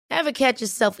Ever catch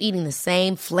yourself eating the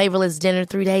same flavorless dinner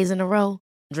 3 days in a row?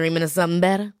 Dreaming of something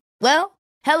better? Well,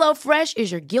 HelloFresh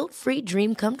is your guilt-free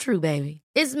dream come true, baby.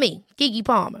 It's me, Keke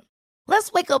Palmer.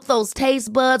 Let's wake up those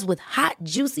taste buds with hot,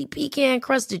 juicy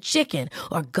pecan-crusted chicken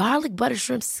or garlic butter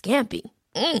shrimp scampi.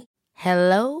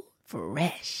 Hello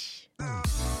Fresh.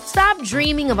 Stop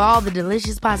dreaming of all the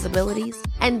delicious possibilities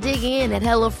and dig in at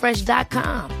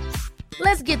HelloFresh.com.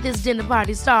 Let's get this dinner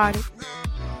party started.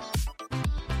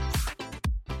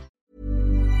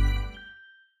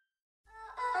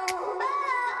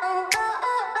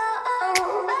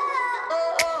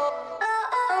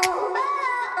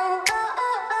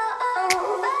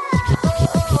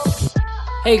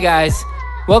 Hey guys,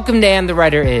 welcome to And the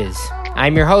Writer Is.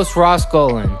 I'm your host, Ross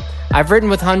Golan. I've written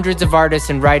with hundreds of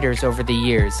artists and writers over the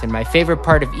years, and my favorite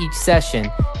part of each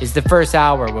session is the first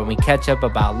hour when we catch up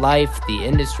about life, the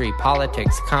industry,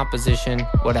 politics, composition,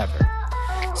 whatever.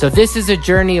 So this is a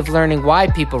journey of learning why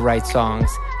people write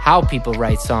songs, how people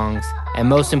write songs, and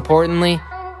most importantly,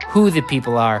 who the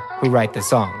people are who write the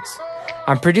songs.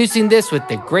 I'm producing this with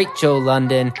the great Joe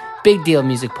London, Big Deal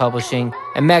Music Publishing,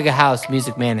 and Mega House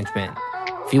Music Management.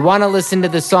 If you want to listen to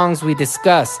the songs we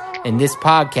discuss in this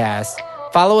podcast,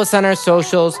 follow us on our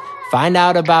socials, find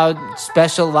out about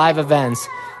special live events,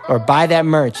 or buy that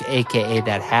merch, aka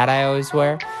that hat I always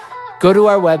wear. Go to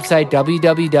our website,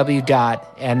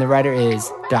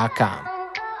 www.andthewriteris.com.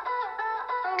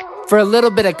 For a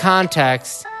little bit of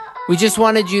context, we just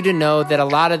wanted you to know that a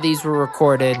lot of these were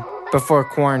recorded before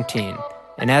quarantine.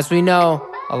 And as we know,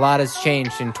 a lot has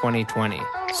changed in 2020.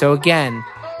 So again,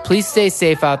 please stay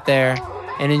safe out there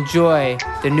and enjoy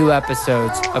the new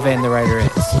episodes of And the Writer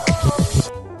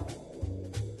Is.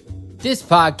 This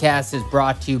podcast is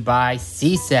brought to you by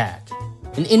SESAC,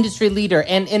 an industry leader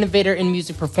and innovator in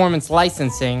music performance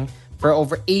licensing. For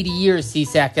over 80 years,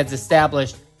 SESAC has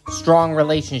established strong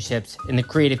relationships in the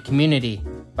creative community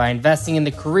by investing in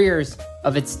the careers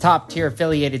of its top-tier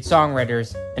affiliated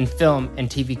songwriters and film and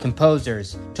TV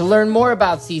composers. To learn more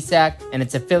about SESAC and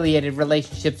its affiliated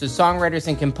relationships with songwriters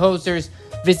and composers,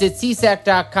 visit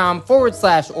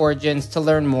csac.com/origins to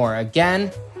learn more.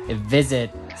 Again, visit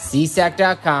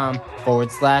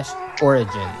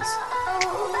csac.com/origins.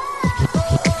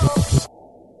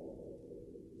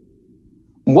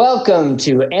 Welcome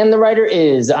to And the Writer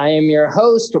Is. I am your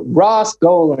host, Ross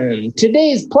Golan.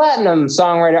 Today's platinum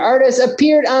songwriter artist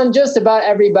appeared on just about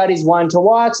everybody's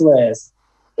one-to-watch list.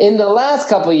 In the last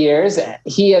couple years,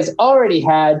 he has already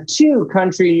had 2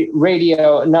 country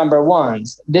radio number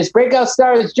ones. This breakout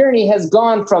star's journey has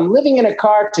gone from living in a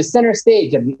car to center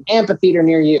stage at an amphitheater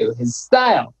near you. His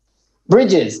style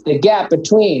bridges the gap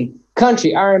between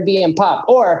country, R&B, and pop,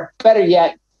 or better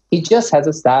yet, he just has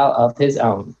a style of his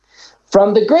own.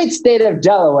 From the great state of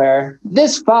Delaware,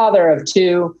 this father of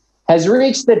 2 has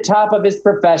reached the top of his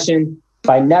profession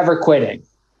by never quitting.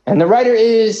 And the writer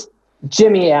is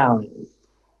Jimmy Allen.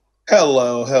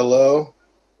 Hello.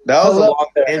 That was the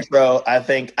longest intro I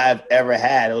think I've ever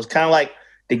had. It was kind of like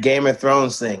the Game of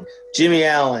Thrones thing. Jimmy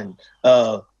Allen,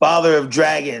 father of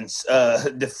dragons,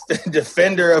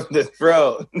 defender of the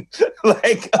throne,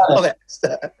 like all that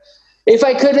stuff. If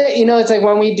I could, it's like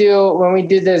when we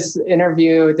do this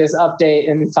interview, this update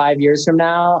in 5 years from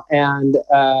now, and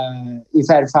you've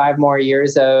had 5 more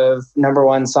years of number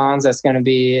one songs, that's going to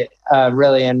be a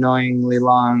really annoyingly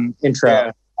long intro.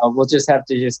 Yeah. We'll just have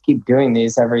to keep doing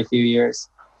these every few years.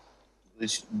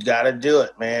 Gotta do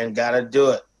it, man. Gotta do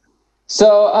it.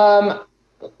 So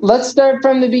let's start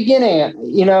from the beginning. I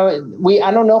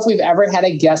don't know if we've ever had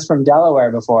a guest from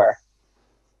Delaware before.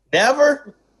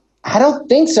 Never? I don't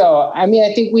think so. I mean,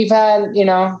 I think we've had,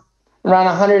 around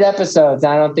 100 episodes.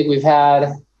 I don't think we've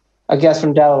had a guest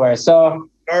from Delaware. So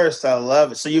first, I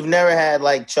love it. So you've never had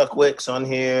like Chuck Wicks on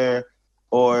here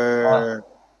or...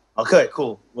 Okay,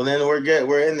 cool. Well, then we're good.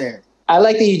 We're in there. I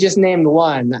like that you just named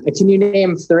one. Can you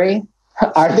name 3?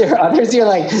 Are there others? You're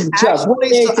like, Chuck.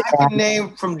 Actually, so I can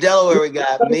name from Delaware. We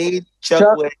got me,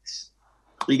 Chuck Wicks.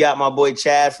 We got my boy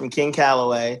Chad from King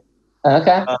Calloway.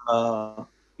 Okay.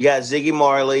 You got Ziggy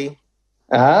Marley.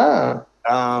 Oh.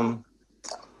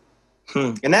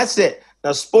 And that's it.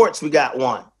 Now, sports, we got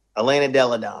one. Elena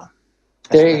Deladon.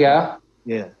 There you go.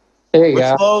 Yeah. There you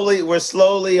go. We're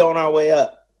slowly on our way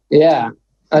up. Yeah.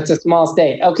 That's a small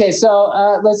state. Okay, so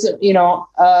let's,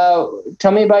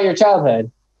 tell me about your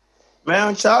childhood.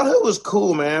 Man, childhood was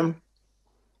cool, man.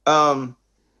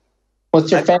 What's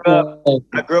your family?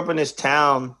 I grew up in this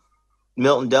town,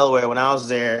 Milton, Delaware. When I was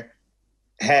there,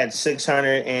 had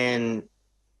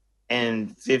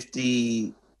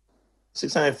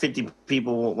 650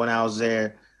 people when I was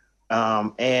there.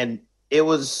 And it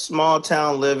was small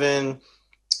town living,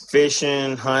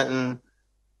 fishing, hunting.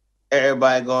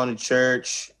 everybody going to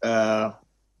church. My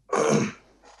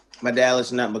dad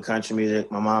listened to nothing but country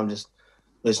music. My mom just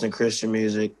listened to Christian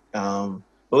music. But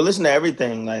we listen to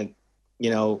everything, like,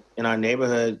 in our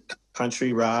neighborhood,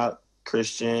 country, rock,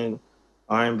 Christian,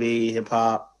 R&B, hip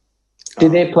hop.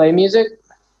 Did they play music?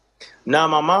 No,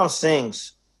 my mom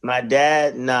sings. My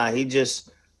dad, he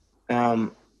just,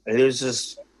 it was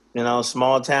just,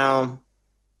 small town,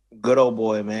 good old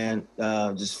boy, man.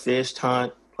 Just fished,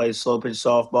 hunt, played slow pitch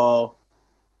softball,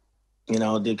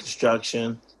 did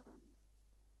construction.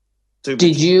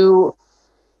 Did you,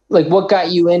 what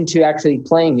got you into actually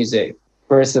playing music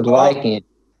versus liking it?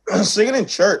 Singing in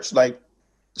church.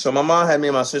 So my mom had me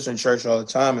and my sister in church all the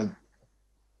time. And,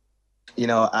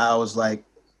 I was like,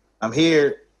 I'm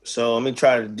here, so let me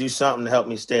try to do something to help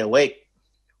me stay awake.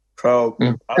 So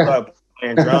I started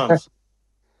playing drums.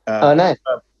 Nice.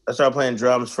 I started playing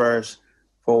drums first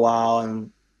for a while, and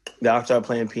then I started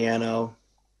playing piano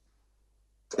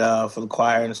for the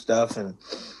choir and stuff. And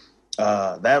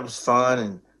that was fun.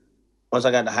 And once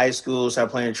I got to high school,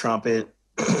 started playing trumpet.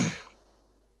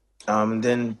 And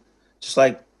then just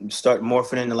start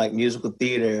morphing into musical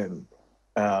theater and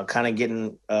kind of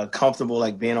getting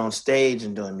comfortable being on stage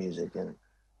and doing music. And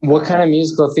what kind of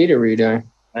musical theater were you doing?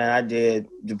 And I did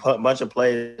a bunch of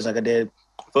plays. I did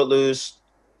Footloose.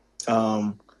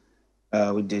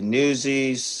 We did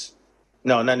Newsies.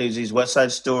 No, not Newsies. West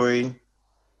Side Story.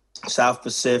 South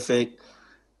Pacific.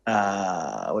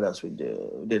 What else we do?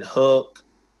 We did Hook.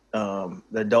 The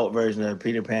adult version of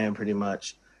Peter Pan, pretty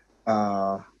much.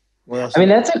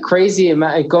 That's a crazy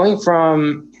amount. Going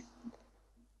from,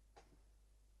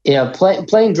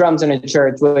 playing drums in a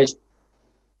church, which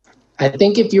I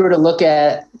think if you were to look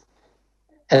at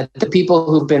the people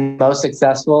who've been most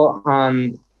successful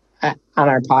on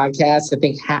our podcast, I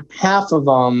think half of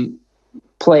them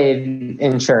played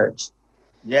in church.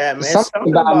 Yeah, man.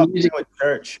 Something about music with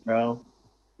church, bro.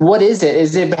 What is it?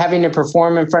 Is it having to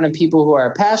perform in front of people who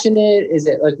are passionate? Is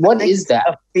it what is that?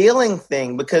 A feeling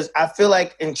thing, because I feel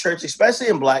like in church, especially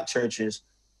in Black churches,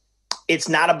 it's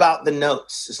not about the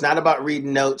notes. It's not about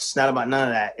reading notes. It's not about none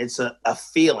of that. It's a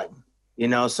feeling,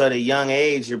 So at a young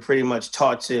age, you're pretty much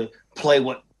taught to play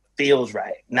what feels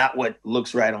right, not what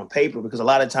looks right on paper, because a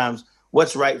lot of times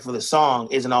what's right for the song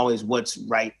isn't always what's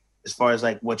right as far as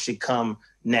what should come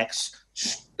next.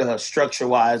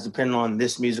 Structure-wise, depending on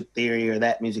this music theory or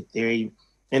that music theory,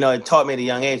 it taught me at a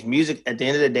young age. Music, at the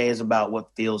end of the day, is about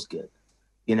what feels good,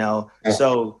 Yeah.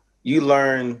 So you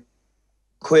learn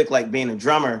quick, being a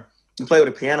drummer. You play with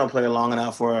a piano player long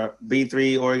enough, or a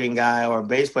B3 organ guy, or a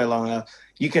bass player long enough,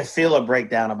 you can feel a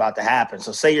breakdown about to happen.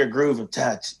 So say you're grooving,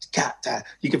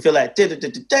 you can feel that,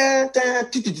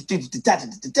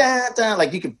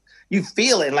 you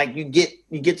feel it, you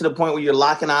get to the point where you're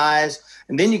locking eyes,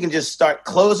 and then you can just start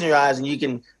closing your eyes and you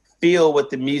can feel what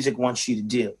the music wants you to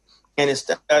do. And it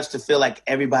starts to feel like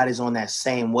everybody's on that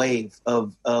same wave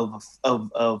of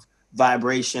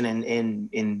vibration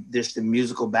and just the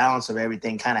musical balance of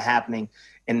everything kind of happening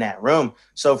in that room.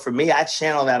 So for me, I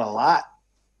channel that a lot.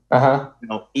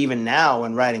 Even now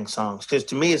when writing songs, because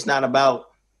to me, it's not about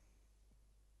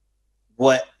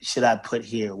what should I put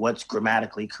here, what's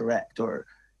grammatically correct, or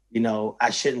I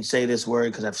shouldn't say this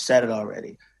word because I've said it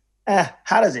already.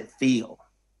 How does it feel?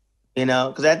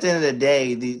 Because at the end of the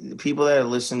day, the people that are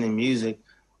listening to music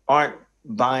aren't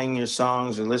buying your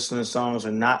songs or listening to songs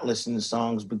or not listening to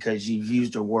songs because you've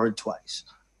used a word twice,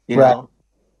 know,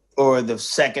 or the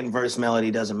second verse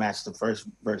melody doesn't match the first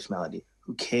verse melody.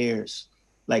 Who cares?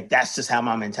 That's just how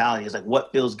my mentality is.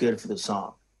 What feels good for the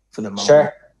song, for the moment.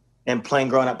 Sure. And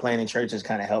growing up playing in churches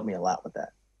kind of helped me a lot with that.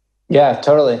 Yeah,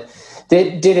 totally.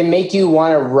 Did it make you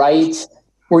want to write?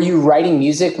 Were you writing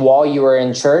music while you were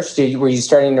in church? Were you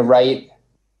starting to write?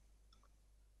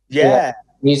 Yeah,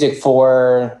 music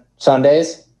for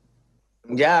Sundays.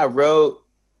 Yeah, I wrote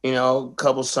a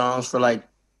couple songs for a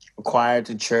choir at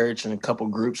the church and a couple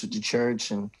groups at the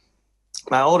church. And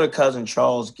my older cousin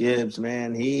Charles Gibbs,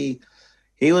 man, he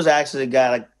was actually the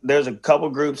guy. There's a couple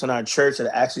groups in our church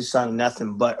that actually sung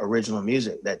nothing but original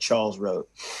music that Charles wrote.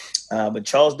 But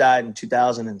Charles died in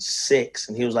 2006,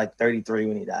 and he was 33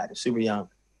 when he died. He was super young.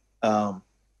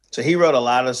 So he wrote a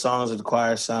lot of songs that the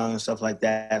choir sung and stuff like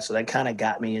that. So that kind of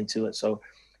got me into it. So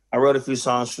I wrote a few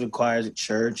songs for the choirs at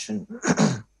church, and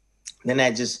then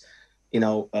that just,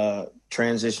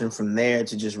 transitioned from there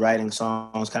to just writing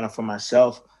songs kind of for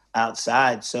myself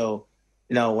outside. So,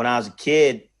 when I was a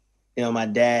kid, my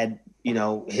dad,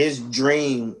 his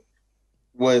dream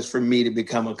was for me to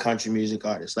become a country music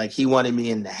artist. He wanted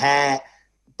me in the hat,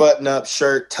 button-up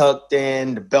shirt, tucked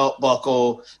in, the belt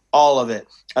buckle, all of it.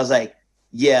 I was like,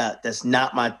 yeah, that's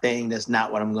not my thing. That's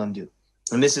not what I'm going to do.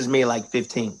 And this is me like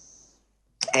 15.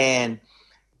 And,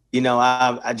 you know,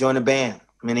 I joined a band.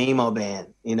 I'm in an emo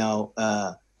band. You know,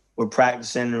 we're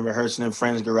practicing and rehearsing in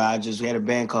friends' garages. We had a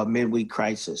band called Midweek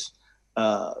Crisis.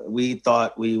 We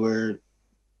thought we were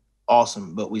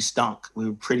awesome, but we stunk. We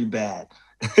were pretty bad.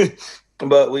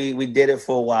 But we did it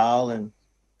for a while. And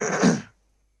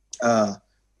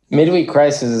Midweek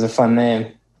Crisis is a fun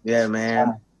name. yeah,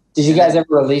 man. Did you guys ever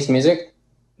release music?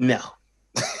 No.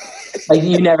 Like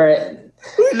you never...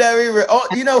 We never even,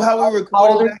 you know how we recorded?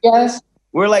 How old are you guys?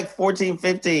 We're like 14,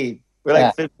 15. We're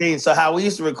like 15. So how we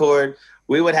used to record,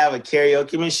 we would have a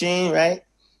karaoke machine, right?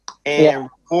 And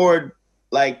record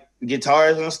like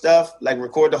guitars and stuff, like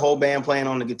record the whole band playing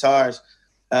on the guitars,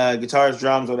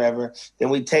 drums, whatever.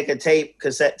 Then we'd take a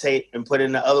cassette tape, and put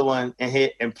in the other one and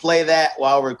hit and play that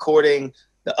while recording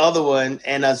the other one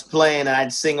and us playing, and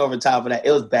I'd sing over top of that.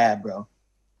 It was bad, bro.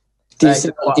 Do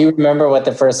you remember what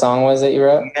the first song was that you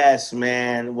wrote? Yes,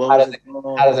 man. How does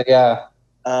it go?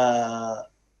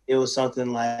 It was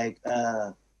something like,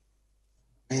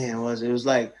 it was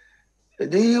like,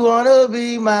 do you want to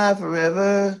be my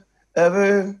forever,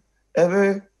 ever,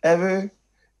 ever, ever?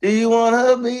 Do you want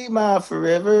to be my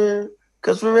forever?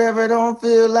 Because forever don't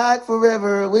feel like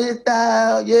forever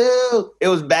without you. It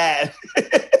was bad.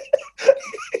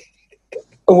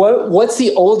 What's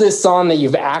the oldest song that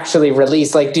you've actually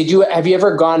released? Like, have you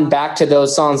ever gone back to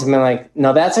those songs and been like,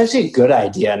 no, that's actually a good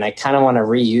idea, and I kind of want to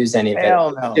reuse any of it?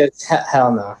 Hell no.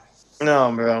 Hell no.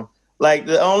 No, bro. Like,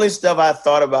 the only stuff I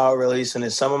thought about releasing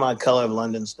is some of my Color of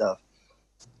London stuff.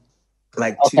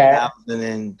 Like 2000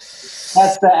 and...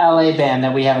 That's the LA band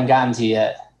that we haven't gotten to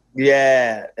yet.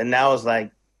 Yeah, and that was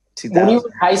like 2000. When you were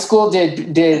in high school,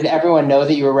 did everyone know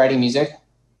that you were writing music?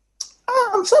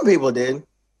 Some people did.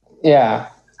 Yeah.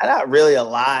 Not really a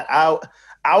lot. I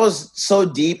was so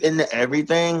deep into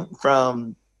everything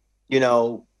from, you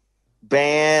know,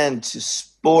 band to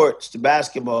sports to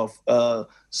basketball,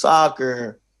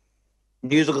 soccer,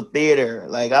 musical theater.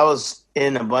 Like, I was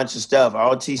in a bunch of stuff,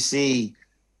 ROTC.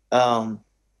 I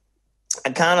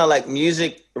kind of like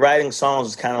music, writing songs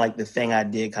is kind of like the thing I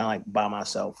did kind of like by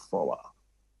myself for a while.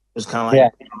 It was kind of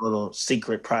like a little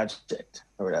secret project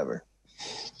or whatever.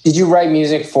 Did you write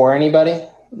music for anybody?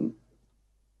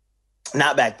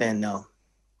 Not back then, no.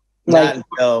 Like, not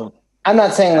until... I'm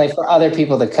not saying like for other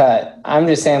people to cut. I'm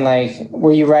just saying like,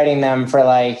 were you writing them for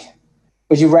like,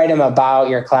 would you write them about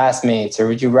your classmates, or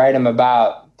would you write them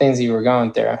about things that you were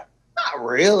going through? Not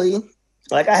really.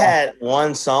 Like, I had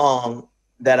one song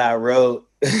that I wrote,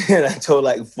 and I told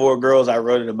like 4 girls I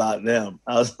wrote it about them.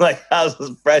 I was a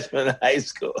freshman in high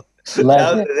school. That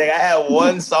was the thing. I had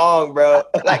one song, bro.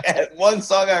 Like, I had one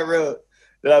song I wrote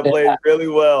that I played really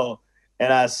well,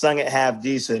 and I sung it half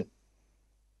decent.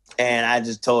 And I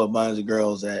just told a bunch of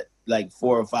girls that, like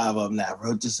 4 or 5 of them, that I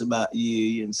wrote this about you.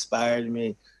 You inspired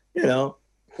me. You know,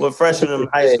 what freshmen and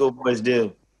high school boys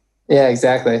do. Yeah,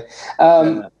 exactly.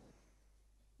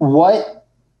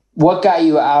 What got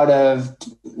you out of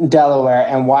Delaware,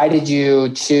 and why did you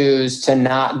choose to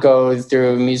not go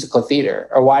through musical theater?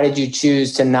 Or why did you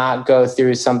choose to not go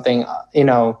through something, you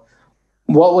know,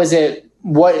 what was it?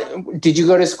 What did you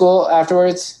go to school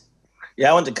afterwards?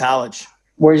 Yeah, I went to college.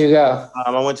 Where'd you go?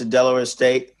 I went to Delaware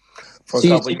State for a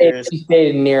couple years. You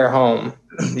stayed near home.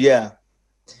 Yeah.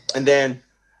 And then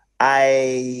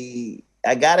I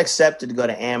got accepted to go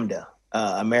to AMDA,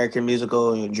 American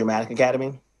Musical and Dramatic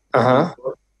Academy. Uh-huh.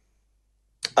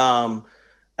 I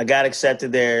got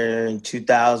accepted there in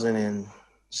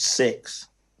 2006.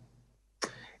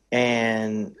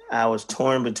 And I was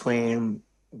torn between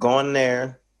going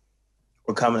there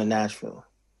or coming to Nashville.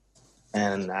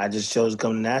 And I just chose to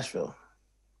come to Nashville.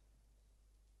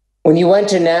 When you went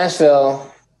to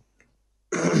Nashville,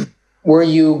 were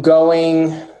you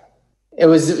going,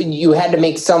 you had to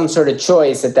make some sort of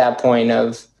choice at that point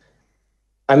of,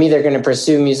 I'm either going to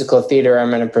pursue musical theater or I'm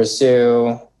going to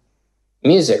pursue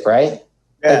music, right?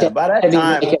 Yeah, like by that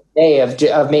time. Like a day of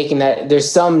making that,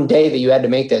 there's some day that you had to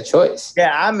make that choice.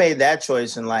 Yeah, I made that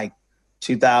choice in like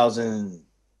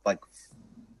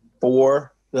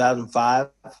 2004, 2005.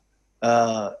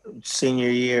 Senior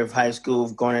year of high school,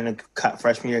 going into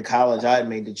freshman year of college, I had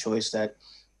made the choice that,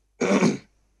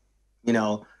 you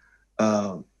know,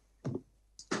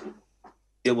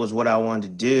 it was what I wanted to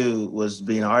do, was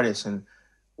be an artist. And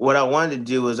what I wanted to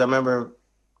do was, I remember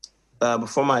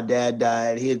before my dad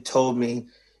died, he had told me,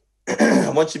 I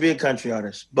want you to be a country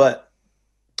artist, but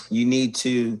you need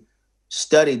to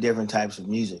study different types of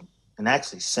music and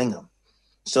actually sing them.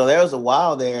 So there was a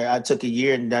while there, I took a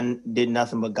year and did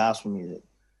nothing but gospel music.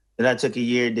 Then I took a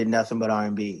year, did nothing but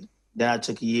R&B. Then I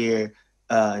took a year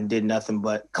and did nothing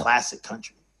but classic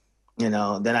country. Then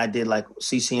I did like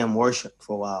CCM worship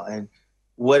for a while. And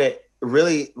what it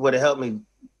helped me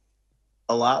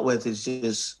a lot with is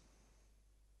just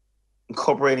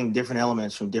incorporating different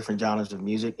elements from different genres of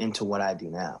music into what I do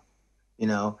now,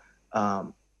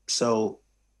 So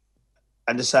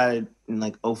I decided in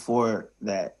like 2004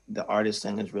 that the artist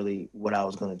thing is really what I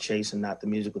was going to chase and not the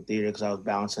musical theater, because I was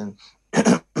bouncing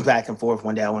back and forth.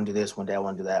 One day I want to do this, one day I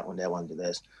want to do that, one day I want to do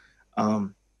this.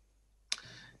 And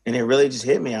it really just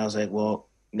hit me. I was like, well,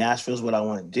 Nashville's what I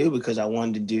want to do, because I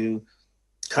wanted to do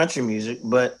country music,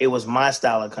 but it was my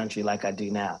style of country like I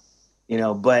do now,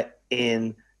 but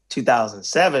in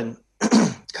 2007,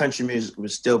 country music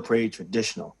was still pretty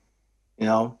traditional,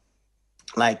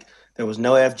 like there was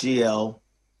no FGL,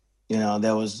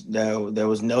 there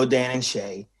was no Dan and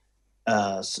Shay.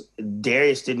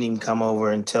 Darius didn't even come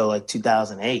over until like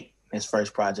 2008. His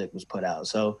first project was put out.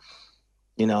 So,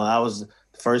 I was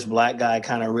the first black guy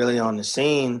kind of really on the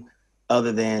scene,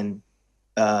 other than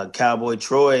Cowboy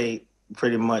Troy,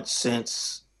 pretty much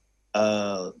since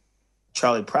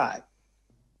Charlie Pride.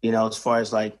 As far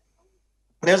as like,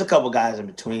 there's a couple guys in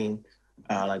between.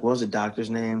 Like, what was the doctor's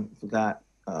name? I forgot.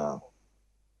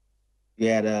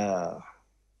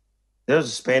 There was a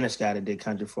Spanish guy that did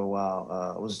country for a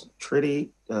while. It was Tritty.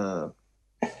 I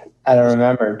don't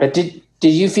remember. But did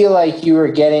you feel like you were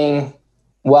getting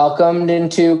welcomed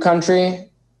into country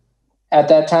at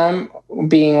that time,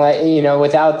 being like,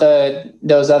 without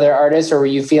those other artists, or were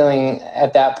you feeling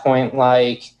at that point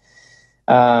like,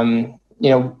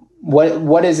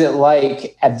 what is it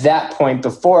like at that point,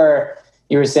 before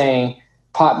you were saying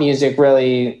pop music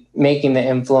really making the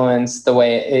influence the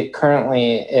way it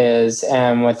currently is,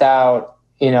 and without,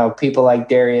 people like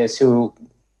Darius who,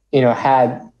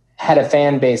 had a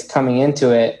fan base coming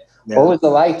into it? Yeah. What was it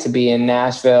like to be in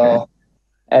Nashville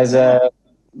as a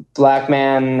black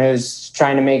man who's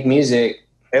trying to make music?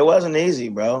 It wasn't easy,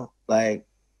 bro. Like,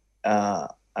 I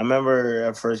remember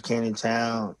I first came to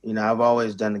town, I've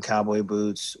always done the cowboy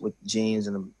boots with jeans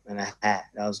and a hat.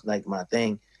 That was like my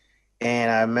thing.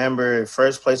 And I remember the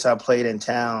first place I played in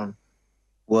town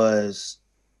was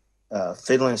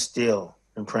Fiddling Steel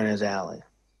in Prentice Alley.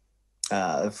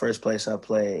 The first place I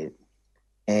played.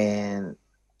 And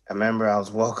I remember I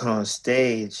was walking on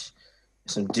stage.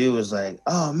 Some dude was like,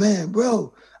 "Oh, man,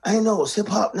 bro, I didn't know it was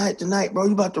hip-hop night tonight, bro.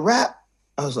 You about to rap?"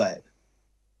 I was like,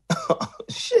 "Oh,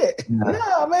 shit.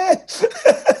 Nah, man."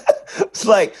 It's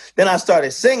like, then I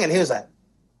started singing. He was like,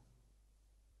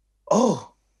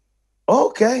 "Oh,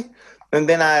 okay." And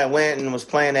then I went and was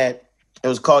playing at, it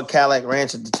was called Cadillac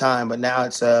Ranch at the time, but now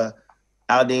it's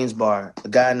Aldean's Bar. A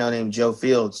guy named Joe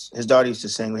Fields. His daughter used to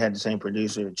sing. We had the same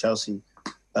producer, Chelsea.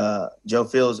 Joe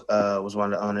Fields was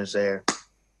one of the owners there. I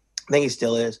think he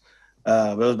still is.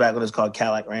 But it was back when it was called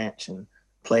Cadillac Ranch, and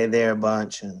played there a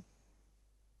bunch. And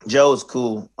Joe was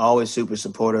cool, always super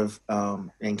supportive,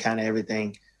 and kind of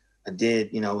everything I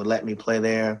did, would let me play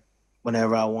there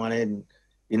whenever I wanted. And,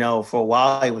 for a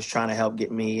while, he was trying to help get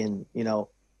me in,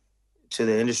 to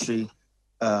the industry.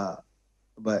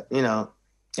 But,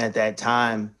 at that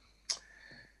time,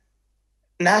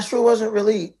 Nashville wasn't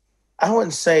really, I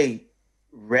wouldn't say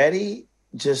ready.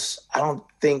 Just, I don't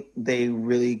think they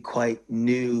really quite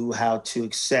knew how to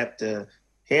accept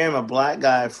hearing a black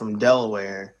guy from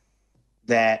Delaware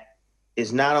that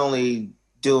is not only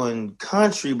doing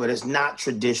country, but it's not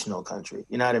traditional country.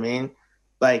 You know what I mean?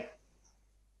 Like,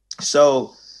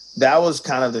 so that was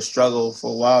kind of the struggle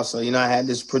for a while. So, I had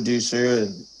this producer,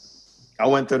 and I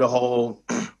went through the whole,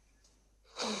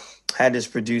 had this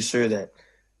producer that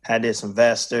had this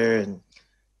investor, and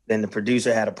then the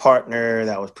producer had a partner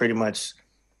that was pretty much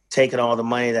taking all the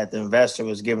money that the investor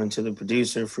was giving to the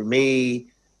producer for me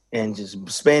and just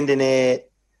spending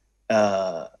it.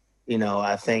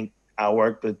 I think I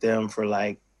worked with them for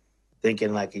like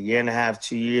a year and a half,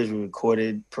 2 years. We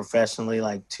recorded professionally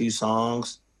like 2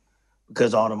 songs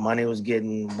because all the money was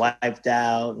getting wiped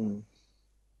out. And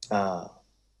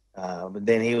but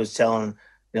then he was telling,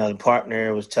 the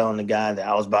partner was telling the guy that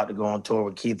I was about to go on tour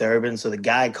with Keith Urban. So the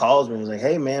guy calls me and was like,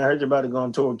 "Hey, man, I heard you're about to go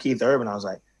on tour with Keith Urban." I was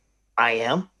like, "I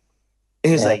am?"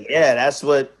 He was like, "Yeah, that's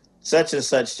what such and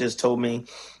such just told me,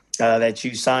 that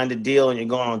you signed a deal and you're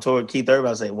going on tour with Keith Urban." I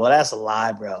was like, "Well, that's a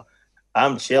lie, bro.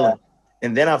 I'm chilling."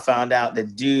 And then I found out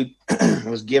that dude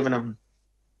was giving him,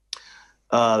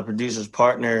 the producer's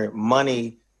partner,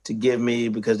 money to give me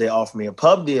because they offered me a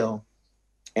pub deal.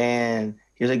 And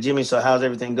he was like, "Jimmy, so how's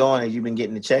everything going? Have you been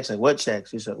getting the checks?" Like, "What checks?"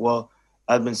 He said, "Well,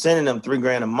 I've been sending them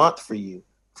 $3,000 a month for you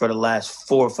for the last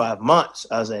 4 or 5 months."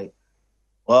 I was like,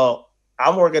 "Well,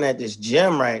 I'm working at this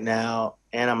gym right now,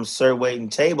 and I'm served waiting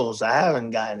tables. I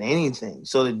haven't gotten anything.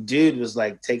 So the dude was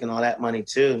like taking all that money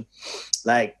too.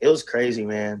 Like, it was crazy,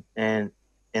 man. And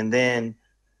then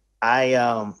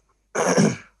I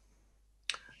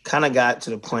kind of got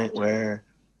to the point where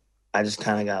I just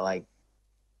kind of got like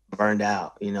burned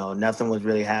out. You know, nothing was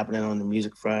really happening on the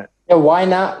music front. Yeah, why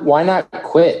not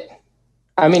quit?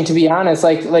 I mean, to be honest,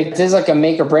 like this is like a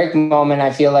make or break moment,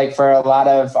 I feel like, for a lot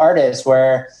of artists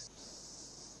where,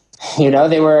 you know,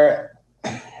 they were,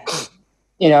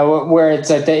 you know, where it's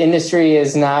like the industry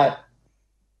is not,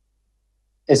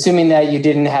 assuming that you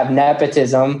didn't have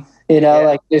nepotism, you know,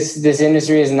 like this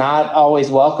industry is not always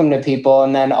welcome to people.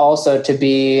 And then also to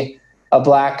be a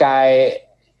Black guy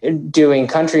doing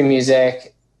country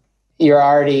music, you're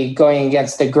already going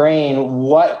against the grain.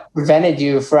 What prevented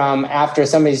you from, after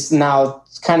somebody's now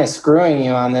kind of screwing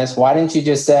you on this, why didn't you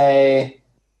just say,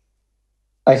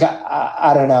 like,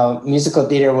 I don't know, musical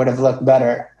theater would have looked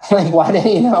better? Like, why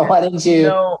didn't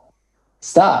you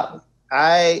stop?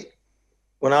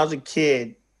 When I was a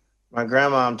kid, my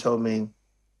grandmom told me,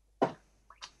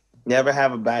 never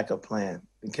have a backup plan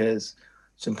because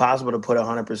it's impossible to put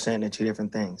 100% into two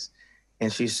different things.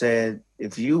 And she said,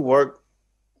 if you work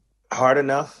hard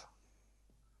enough,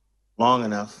 long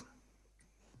enough,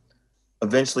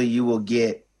 eventually you will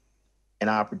get an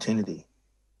opportunity.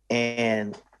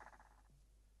 And,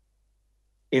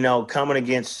 you know, coming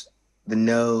against the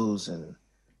no's and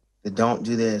the don't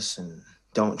do this and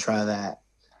don't try that,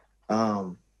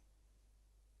 I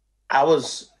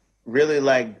was really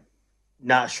like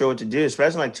not sure what to do,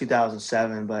 especially like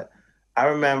 2007. But I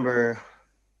remember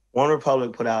One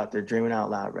Republic put out their Dreaming Out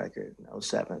Loud record in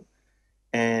 2007.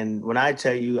 And when I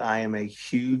tell you I am a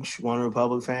huge One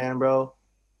Republic fan, bro,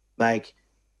 like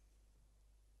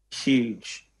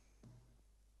huge,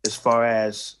 as far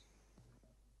as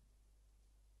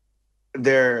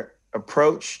their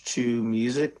approach to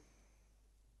music,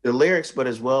 the lyrics, but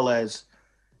as well as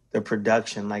the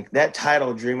production. Like that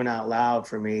title, Dreaming Out Loud,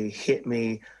 for me, hit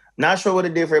me. Not sure what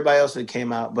it did for everybody else that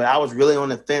came out, but I was really on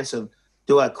the fence of,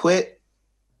 do I quit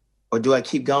or do I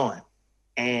keep going?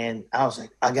 And I was like,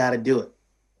 I got to do it.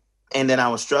 And then I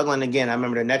was struggling again. I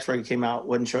remember the next record came out,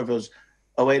 wasn't sure if it was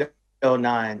 08,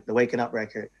 09, the Waking Up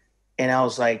record. And I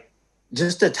was like,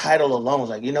 just the title alone was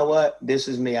like, you know what? This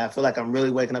is me. I feel like I'm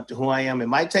really waking up to who I am. It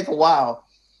might take a while.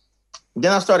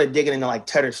 Then I started digging into like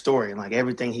Tedder's story and like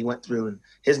everything he went through and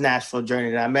his Nashville journey.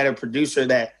 And I met a producer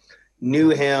that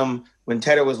knew him when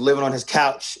Tedder was living on his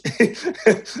couch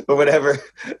or whatever,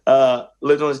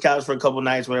 lived on his couch for a couple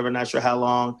nights, whatever, not sure how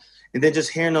long. And then just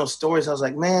hearing those stories, I was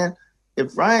like, man,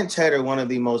 if Ryan Tedder, one of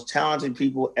the most talented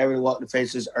people ever to walk the face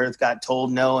of this earth, got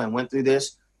told no and went through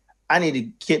this, I need to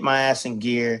get my ass in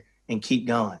gear and keep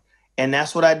going. And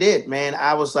that's what I did, man.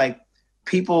 I was like,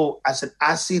 I said,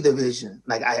 I see the vision.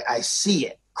 Like I see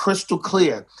it crystal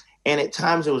clear. And at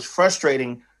times it was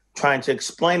frustrating trying to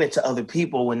explain it to other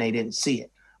people when they didn't see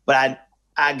it. But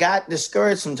I got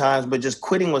discouraged sometimes, but just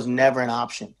quitting was never an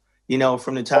option. You know,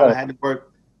 from the time I had to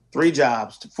work 3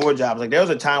 jobs to 4 jobs. Like there was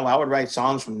a time where I would write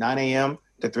songs from 9 a.m.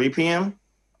 to 3 p.m.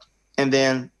 And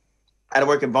then I had to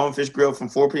work at Bonefish Grill from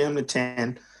 4 p.m. to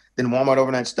 10. Then Walmart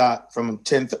overnight stock from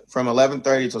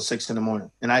 11:30 till 6 in the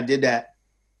morning. And I did that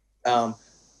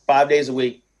 5 days a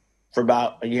week for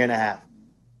about a year and a half.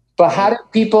 But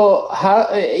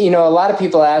how, you know, a lot of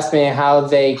people ask me how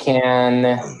they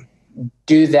can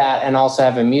do that and also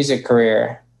have a music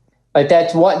career. Like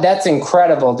that's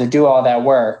incredible to do all that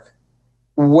work.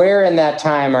 Where in that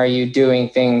time are you doing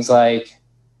things like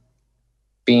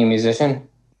being a musician?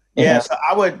 Yeah, so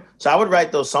I would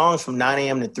write those songs from 9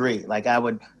 a.m. to 3. Like I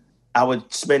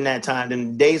would spend that time.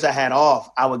 Then the days I had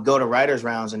off, I would go to writers'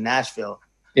 rounds in Nashville.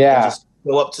 Yeah. And just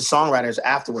go up to songwriters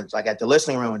afterwards, like at the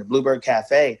listening room at the Bluebird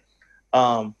Cafe.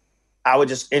 I would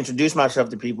just introduce myself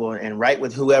to people and write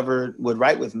with whoever would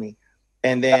write with me.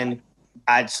 And then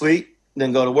I'd sleep,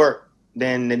 then go to work.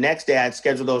 Then the next day I'd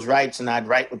schedule those writes and I'd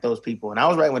write with those people. And I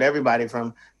was writing with everybody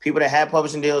from people that had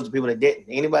publishing deals to people that didn't.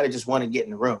 Anybody just wanted to get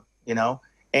in the room, you know?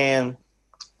 And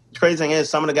the crazy thing is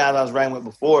some of the guys I was writing with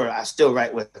before, I still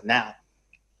write with them now.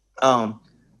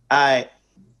 I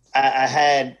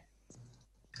had,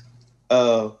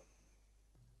 so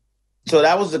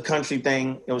that was the country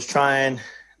thing. It was trying,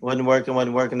 wasn't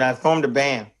working. I formed a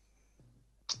band.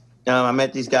 I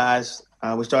met these guys.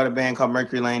 We started a band called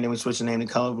Mercury Lane, then we switched the name to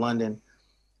Color of London.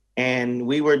 And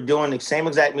we were doing the same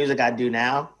exact music I do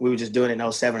now. We were just doing it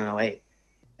in 07 and 08.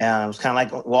 It was kind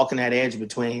of like walking that edge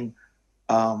between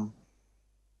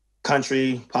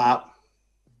country, pop,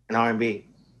 and R&B.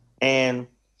 And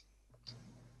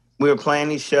we were playing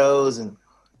these shows, and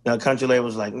country label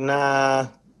was like, nah,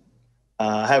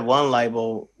 I had one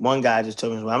label, one guy just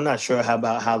told me, well, I'm not sure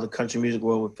how the country music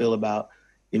world would feel about,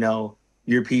 your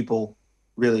people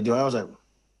really doing it. I was like,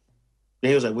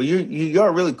 he was like, well,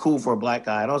 you're really cool for a black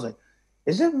guy. And I was like,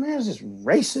 is that man just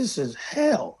racist as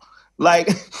hell? Like,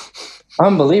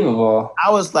 unbelievable.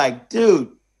 I was like,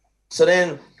 dude. So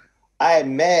then I had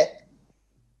met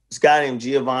this guy named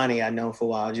Giovanni, I know for a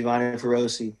while, Giovanni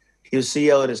Ferrosi. He was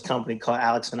CEO of this company called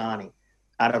Alex and Ani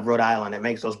out of Rhode Island that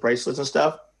makes those bracelets and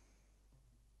stuff.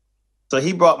 So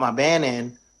he brought my band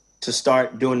in to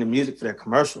start doing the music for their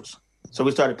commercials. So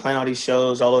we started playing all these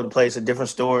shows all over the place at different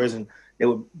stores, and they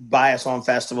would buy us on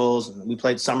festivals, and we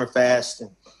played Summerfest.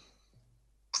 And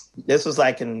this was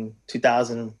like in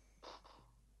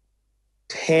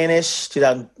 2010-ish,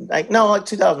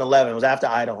 2011. It was after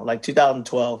Idol, like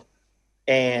 2012.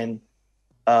 And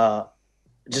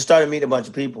just started meeting a bunch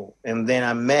of people. And then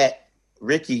I met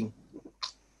Ricky,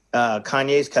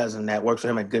 Kanye's cousin that works for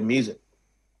him at Good Music.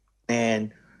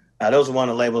 And those were one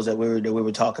of the labels that we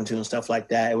were talking to and stuff like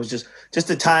that. It was just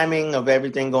the timing of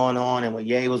everything going on and what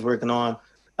Ye was working on.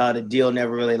 The deal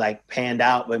never really like panned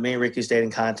out, but me and Ricky stayed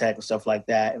in contact and stuff like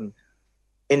that. And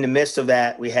in the midst of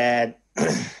that, we had,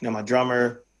 my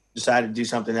drummer decided to do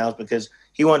something else because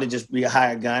he wanted to just be a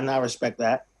hired gun. I respect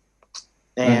that.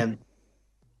 And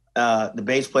the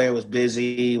bass player was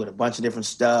busy with a bunch of different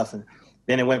stuff. And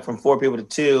then it went from 4 people to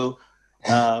 2.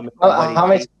 How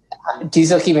much? Do you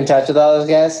still keep in touch with all those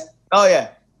guys? Oh yeah.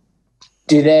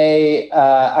 Do they?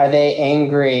 Are they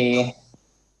angry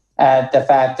at the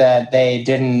fact that they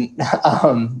didn't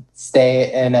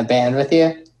stay in a band with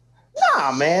you?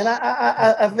 Nah, man.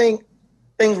 I think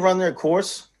things run their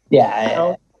course.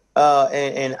 Yeah.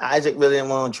 And Isaac really didn't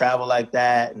want to travel like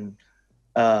that. And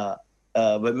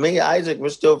but me, Isaac, we're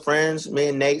still friends. Me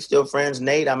and Nate still friends.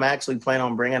 Nate, I'm actually planning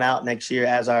on bringing out next year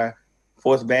as our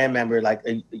 4th band member, like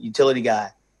a utility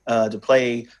guy. To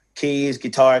play keys,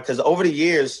 guitar, because over the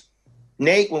years,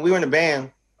 Nate, when we were in the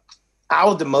band, I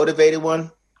was the motivated one,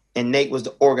 and Nate was the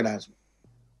organizer.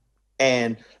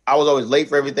 And I was always late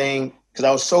for everything because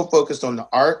I was so focused on the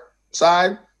art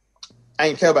side, I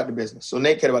didn't care about the business. So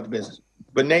Nate cared about the business.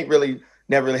 But Nate really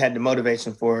never really had the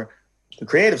motivation for the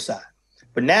creative side.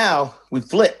 But now we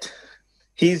flipped.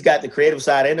 He's got the creative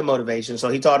side and the motivation. So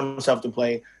he taught himself to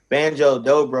play banjo,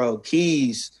 dobro,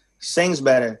 keys, sings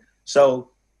better. So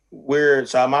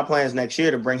my plan is next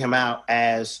year to bring him out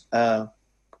as the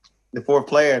 4th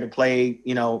player to play,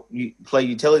 play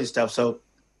utility stuff. So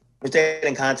we stayed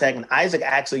in contact, and Isaac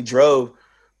actually drove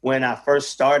when I first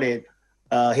started.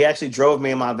 He actually drove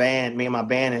me and my band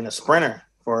in a Sprinter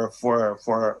for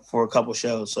a couple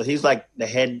shows. So he's like the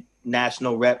head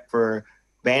national rep for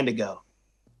Bandigo,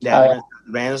 band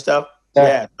and stuff.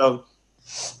 Yeah. So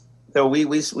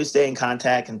we stay in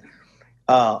contact, and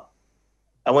I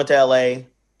went to LA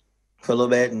for a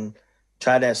little bit and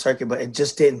tried that circuit, but it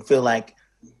just didn't feel like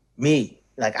me.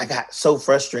 Like I got so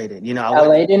frustrated,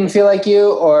 LA didn't feel like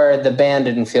you, or the band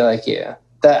didn't feel like you?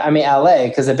 LA,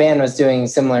 because the band was doing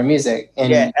similar music.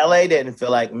 Yeah, LA didn't feel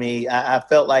like me. I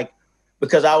felt like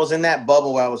because I was in that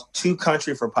bubble where I was too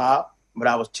country for pop, but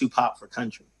I was too pop for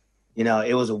country.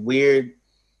 It was a weird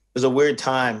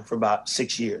time for about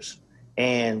 6 years.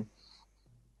 And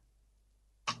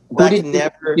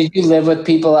did you live with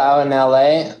people out in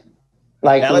LA?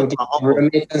 Like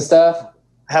roommates and stuff?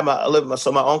 My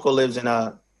uncle lives in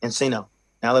Encino.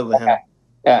 I live with him.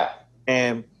 Yeah.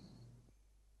 And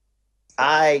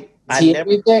was he in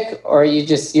music, or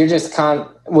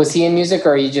was he in music,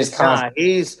 or are you just Nah,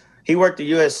 he worked at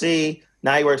USC.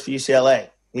 Now he works for UCLA.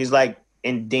 He's like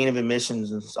in Dean of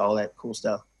Admissions and all that cool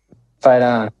stuff. Fight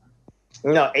on.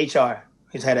 HR.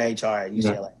 He's head of HR at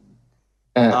UCLA.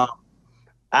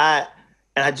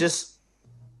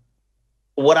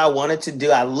 What I wanted to do,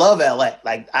 I love LA.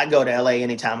 Like I go to LA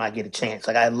anytime I get a chance.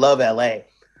 Like I love LA.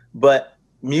 But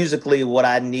musically, what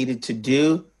I needed to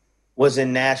do was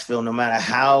in Nashville, no matter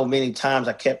how many times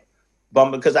I kept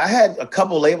bumping, because I had a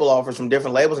couple label offers from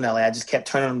different labels in LA. I just kept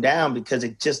turning them down because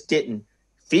it just didn't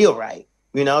feel right.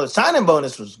 The signing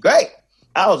bonus was great.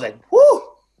 I was like, whoo,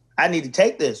 I need to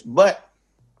take this. But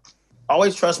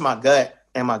always trust my gut.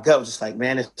 And my gut was just like,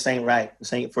 man, this ain't right.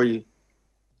 This ain't for you.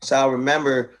 So I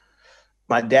remember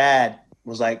my dad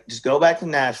was like, just go back to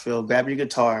Nashville, grab your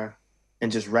guitar,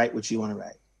 and just write what you want to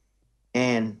write.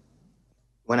 And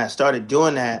when I started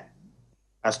doing that,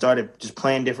 I started just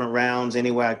playing different rounds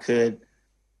anywhere I could.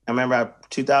 I remember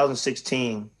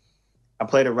 2016, I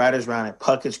played a writer's round at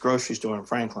Puckett's grocery store in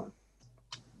Franklin,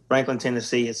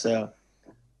 Tennessee. It's a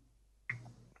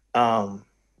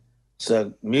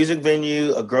music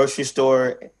venue, a grocery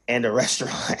store, and a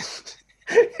restaurant.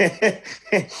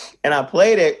 And I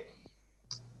played it.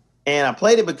 And I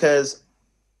played it because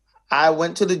I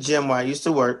went to the gym where I used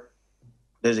to work.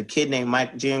 There's a kid named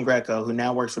Mike Giangreco who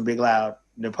now works for Big Loud,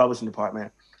 the publishing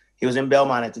department. He was in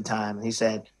Belmont at the time. And he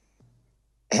said,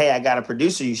 hey, I got a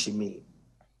producer you should meet.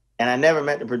 And I never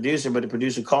met the producer, but the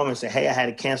producer called me and said, hey, I had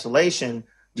a cancellation.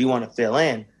 Do you want to fill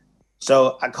in?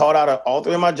 So I called out all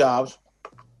 3 of my jobs.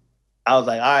 I was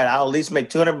like, all right, I'll at least make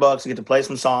 $200 to get to play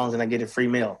some songs and I get a free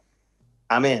meal.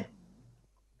 I'm in.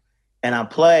 And I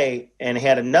played, and he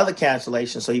had another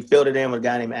cancellation, so he filled it in with a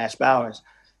guy named Ash Bowers.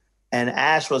 And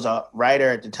Ash was a writer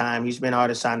at the time. He's been an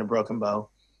artist signed to Broken Bow.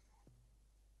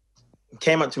 He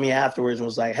came up to me afterwards and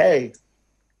was like, hey,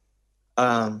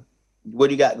 what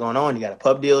do you got going on? You got a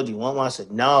pub deal? Do you want one? I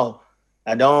said, no,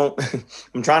 I don't.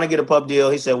 I'm trying to get a pub deal.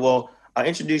 He said, well, I'll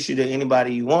introduce you to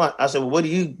anybody you want. I said, well, what do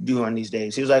you do on these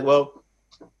days? He was like, well,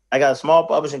 I got a small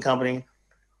publishing company.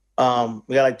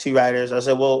 We got like 2 writers. I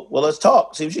said, well, let's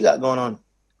talk. See what you got going on.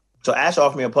 So Ash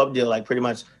offered me a pub deal like pretty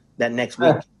much that next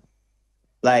week.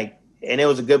 And it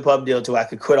was a good pub deal too. I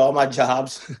could quit all my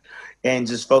jobs and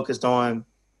just focused on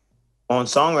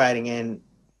songwriting. And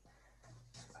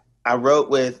I wrote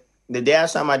with, the day I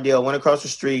signed my deal, I went across the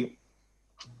street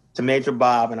to Major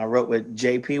Bob, and I wrote with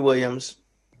J.P. Williams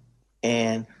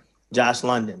and Josh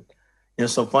London. And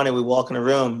it's so funny, we walk in the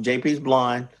room, JP's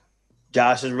blonde,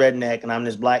 Josh is redneck, and I'm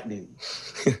this black dude.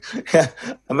 I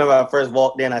remember I first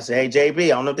walked in, I said, hey, JP, I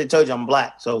don't know if they told you I'm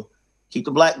black, so keep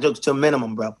the black jokes to a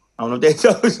minimum, bro. I don't know if they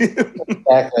told you.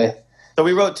 Exactly. So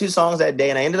we wrote 2 songs that day,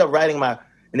 and I ended up writing and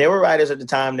they were writers at the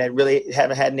time that really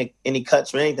haven't had any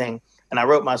cuts or anything, and I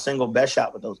wrote my single Best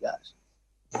Shot with those guys.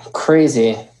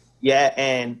 Crazy. Yeah,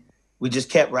 and we just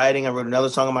kept writing. I wrote another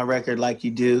song on my record, Like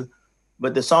You Do.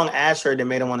 But the song Ash heard that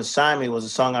made him want to sign me was a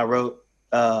song I wrote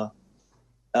called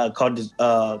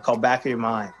Back of Your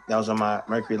Mind. That was on my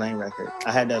Mercury Lane record.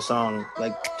 I had that song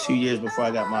like 2 years before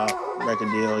I got my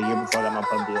record deal, a year before I got my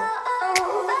pub deal.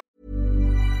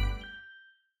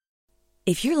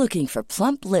 If you're looking for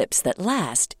plump lips that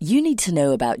last, you need to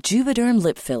know about Juvederm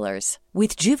lip fillers.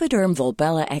 With Juvederm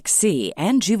Volbella XC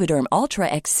and Juvederm Ultra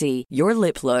XC, your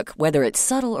lip look, whether it's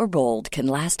subtle or bold, can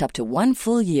last up to 1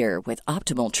 full year with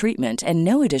optimal treatment and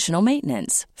no additional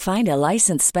maintenance. Find a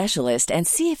licensed specialist and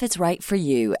see if it's right for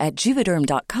you at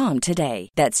Juvederm.com today.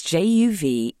 That's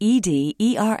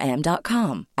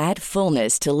JUVEDERM.com. Add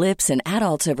fullness to lips in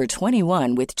adults over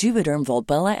 21 with Juvederm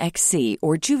Volbella XC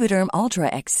or Juvederm Ultra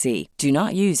XC. Do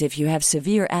not use if you have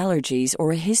severe allergies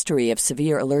or a history of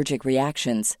severe allergic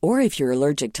reactions, or if you're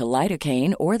allergic to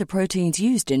lidocaine or the proteins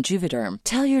used in Juvederm.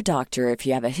 Tell your doctor if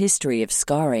you have a history of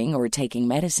scarring or taking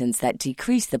medicines that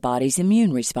decrease the body's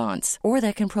immune response or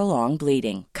that can prolong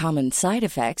bleeding. Common side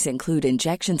effects include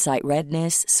injection site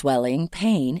redness, swelling,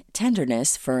 pain,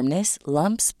 tenderness, firmness,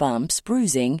 lumps, bumps,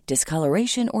 bruising,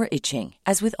 discoloration, or itching.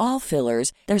 As with all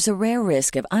fillers, there's a rare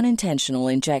risk of unintentional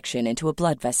injection into a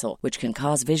blood vessel, which can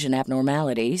cause vision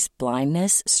abnormalities,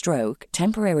 blindness, stroke,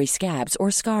 temporary scabs,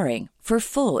 or scarring. For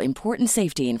full, important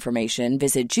safety information,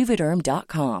 visit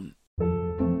Juvederm.com.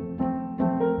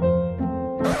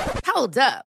 Hold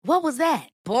up. What was that?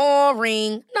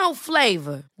 Boring. No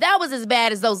flavor. That was as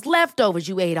bad as those leftovers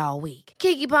you ate all week.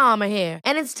 Keke Palmer here.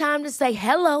 And it's time to say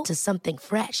hello to something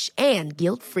fresh and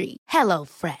guilt-free. Hello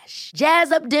Fresh.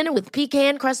 Jazz up dinner with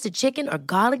pecan-crusted chicken or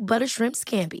garlic butter shrimp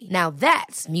scampi. Now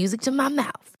that's music to my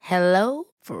mouth. Hello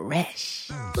Fresh.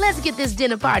 Let's get this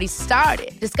dinner party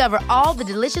started. Discover all the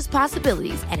delicious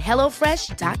possibilities at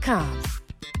HelloFresh.com.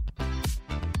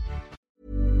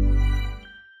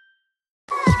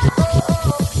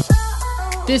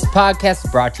 This podcast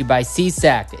is brought to you by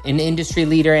CSAC, an industry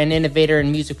leader and innovator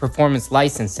in music performance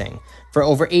licensing. For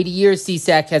over 80 years,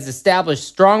 CSAC has established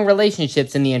strong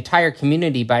relationships in the entire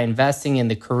community by investing in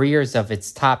the careers of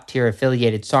its top-tier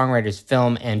affiliated songwriters,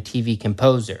 film, and TV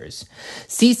composers.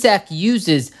 CSAC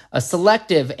uses a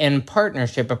selective and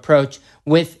partnership approach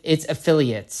with its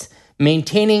affiliates,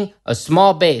 maintaining a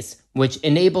small base, which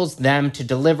enables them to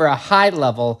deliver a high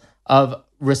level of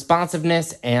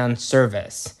responsiveness and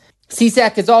service.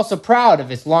 CSAC is also proud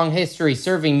of its long history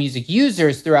serving music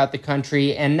users throughout the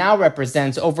country and now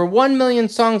represents over 1 million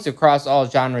songs across all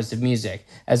genres of music,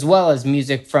 as well as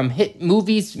music from hit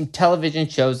movies, television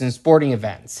shows, and sporting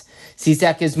events.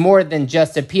 CSAC is more than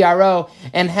just a PRO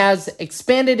and has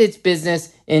expanded its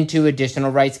business into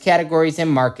additional rights categories and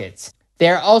markets. They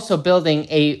are also building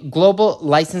a global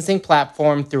licensing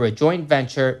platform through a joint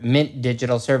venture, Mint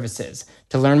Digital Services.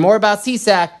 To learn more about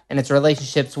CSAC and its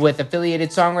relationships with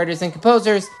affiliated songwriters and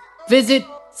composers, visit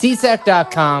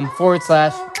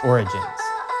csac.com/origins.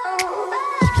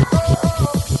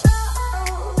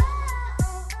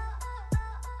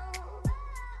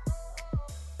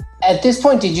 At this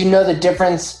point, did you know the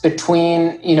difference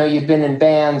between, you'd been in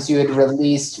bands, you had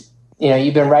released,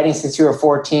 you've been writing since you were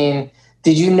 14.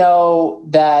 Did you know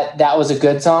that was a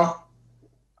good song?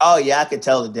 Oh yeah, I could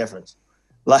tell the difference.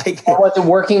 Like, was it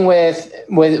working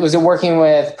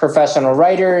with professional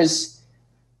writers?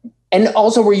 And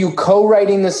also, were you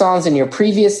co-writing the songs in your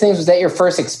previous things? Was that your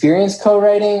first experience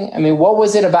co-writing? I mean, what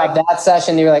was it about that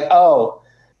session? You were like, oh,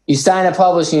 you sign a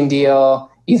publishing deal,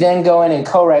 you then go in and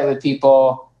co-write with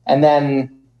people, and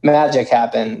then magic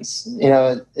happens.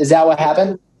 Is that what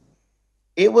happened?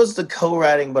 It was the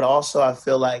co-writing, but also I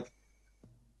feel like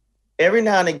every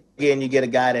now and again you get a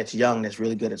guy that's young that's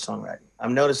really good at songwriting.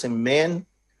 I'm noticing men,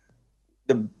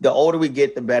 the older we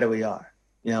get, the better we are.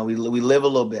 We live a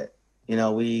little bit. We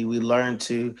learn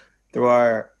to, through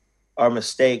our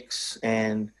mistakes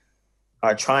and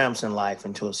our triumphs in life,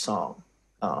 into a song.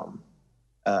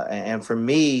 And for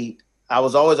me, I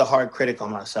was always a hard critic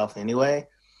on myself anyway.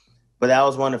 But that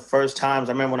was one of the first times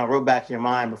I remember when I wrote Back in Your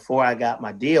Mind before I got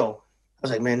my deal. I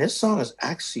was like, man, this song is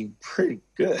actually pretty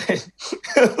good.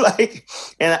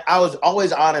 And I was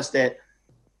always honest that,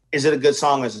 is it a good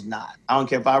song or is it not? I don't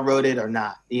care if I wrote it or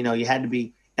not. You had to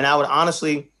be. And I would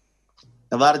honestly,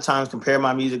 a lot of times, compare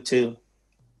my music to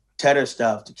Tedder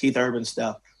stuff, to Keith Urban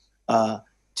stuff,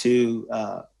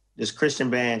 to this Christian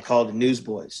band called the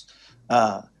Newsboys.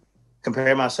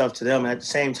 Compare myself to them. And at the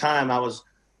same time, I was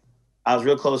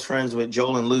real close friends with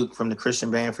Joel and Luke from the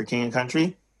Christian band For King and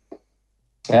Country.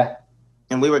 Yeah.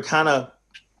 And we were kind of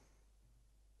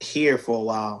here for a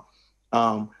while.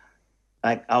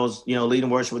 Like I was, leading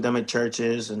worship with them at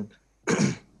churches. And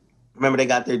remember they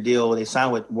got their deal. They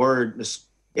signed with Word, this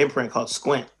imprint called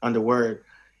Squint under Word.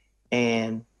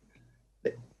 And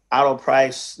Otto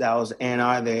Price, that was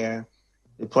A&R there.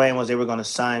 The plan was they were going to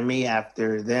sign me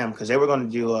after them because they were going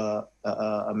to do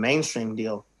a mainstream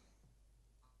deal.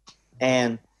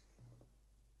 And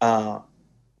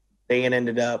they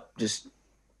ended up just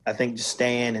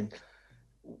staying and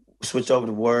switched over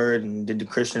to Word and did the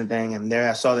Christian thing. And there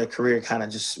I saw their career kind of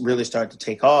just really start to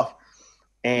take off.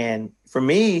 And for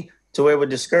me, to where it would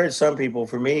discourage some people,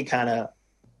 for me kind of,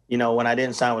 when I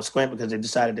didn't sign with Squint because they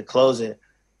decided to close it,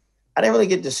 I didn't really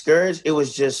get discouraged. It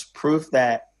was just proof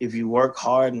that if you work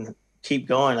hard and keep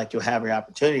going, like you'll have your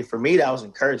opportunity. For me, that was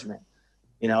encouragement,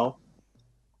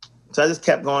 So I just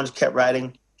kept going, just kept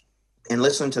writing and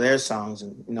listening to their songs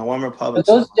and, One Republic.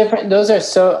 But those are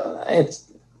so, it's,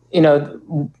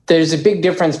 there's a big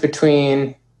difference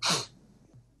between,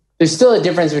 there's still a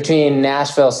difference between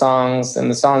Nashville songs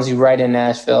and the songs you write in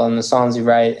Nashville and the songs you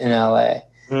write in LA.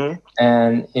 Mm-hmm.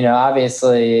 And,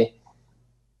 obviously,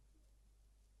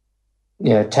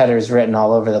 Tedder's written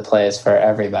all over the place for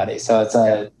everybody. So it's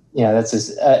that's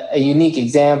a unique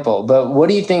example. But what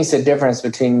do you think is the difference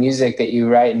between music that you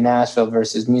write in Nashville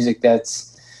versus music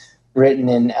that's written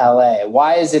in LA?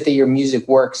 Why is it that your music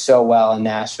works so well in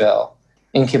Nashville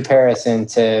in comparison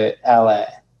to LA?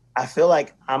 I feel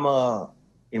like I'm a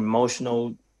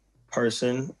emotional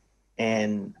person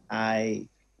and I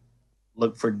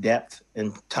look for depth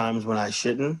in times when I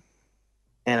shouldn't.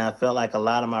 And I felt like a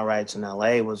lot of my writes in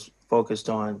LA was focused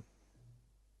on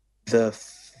the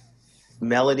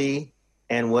melody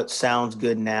and what sounds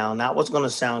good now, not what's going to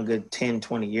sound good 10,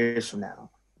 20 years from now,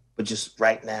 but just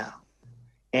right now.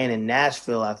 And in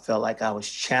Nashville, I felt like I was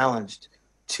challenged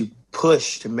to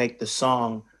push to make the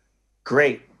song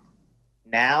great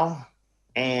now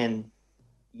and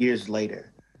years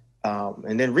later.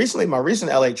 And then recently, my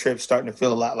recent LA trip starting to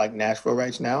feel a lot like Nashville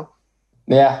right now.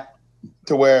 Yeah.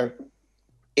 To where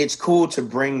it's cool to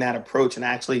bring that approach and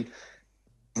actually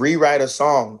rewrite a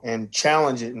song and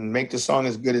challenge it and make the song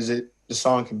as good as the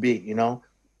song can be,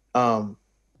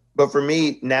 But for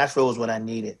me, Nashville was what I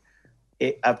needed.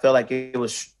 I felt like it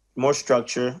was more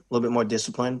structure, a little bit more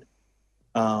disciplined.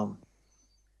 And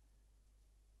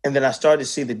then I started to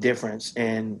see the difference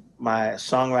in my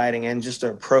songwriting and just the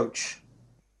approach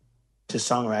to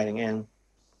songwriting and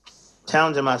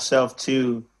challenging myself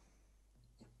to,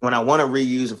 when I want to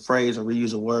reuse a phrase or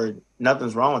reuse a word,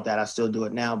 nothing's wrong with that. I still do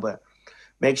it now, but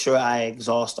make sure I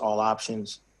exhaust all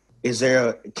options.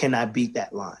 Can I beat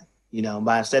that line?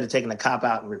 By instead of taking a cop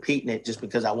out and repeating it just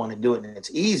because I want to do it and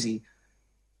it's easy.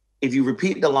 If you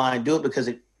repeat the line, do it because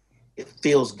it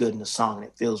feels good in the song and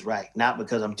it feels right, not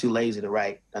because I'm too lazy to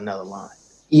write another line.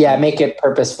 Yeah, make it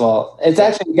purposeful. It's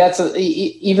actually,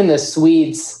 even the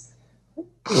Swedes,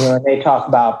 when they talk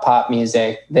about pop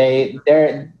music,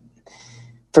 they're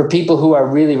for people who are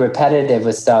really repetitive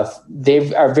with stuff,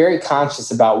 they are very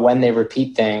conscious about when they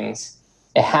repeat things.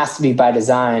 It has to be by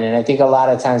design. And I think a lot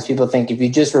of times people think if you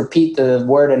just repeat the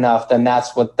word enough, then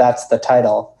that's the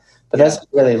title. But that's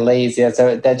really lazy.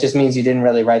 That just means you didn't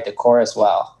really write the chorus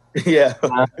well. Yeah.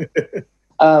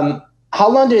 How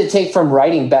long did it take from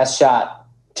writing Best Shot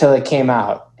till it came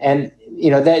out? And,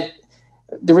 that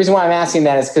the reason why I'm asking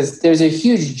that is because there's a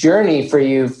huge journey for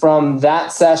you from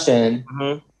that session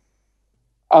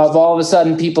of all of a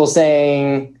sudden people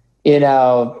saying,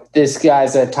 this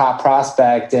guy's a top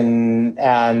prospect and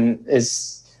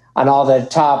is on all the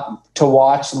top to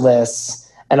watch lists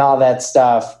and all that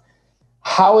stuff.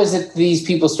 How is it these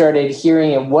people started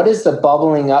hearing it? What is the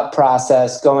bubbling up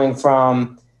process going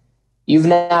from you've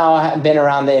now been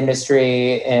around the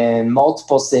industry in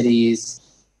multiple cities,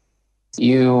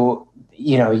 you've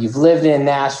lived in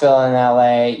Nashville and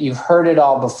LA, you've heard it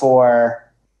all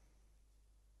before.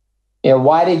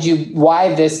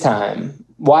 Why this time?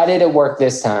 Why did it work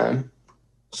this time?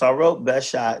 So I wrote Best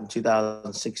Shot in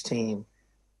 2016.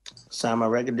 Signed my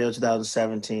record deal in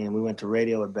 2017. We went to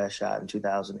radio with Best Shot in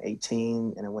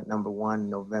 2018, and it went number 1 in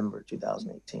November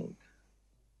 2018.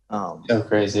 So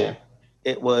crazy.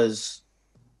 It was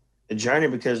a journey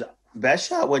because Best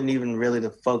Shot wasn't even really the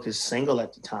focus single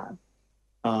at the time.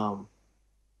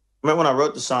 Remember when I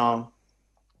wrote the song,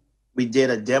 we did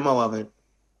a demo of it,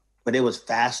 but it was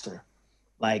faster,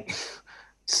 like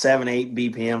 7-8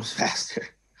 BPMs faster.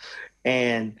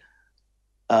 And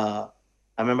I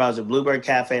remember I was at Bluebird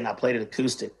Cafe and I played it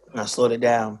acoustic and I slowed it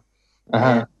down.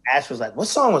 And Ash was like, "What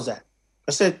song was that?"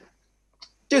 I said,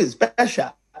 "Dude, it's Best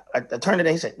Shot." I turned it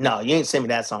in. He said, "No, you ain't sent me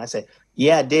that song." I said,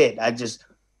 "Yeah, I did. I just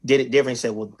did it different." He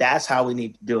said, "Well, that's how we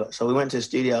need to do it." So we went to the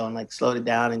studio and slowed it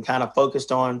down and kind of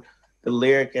focused on the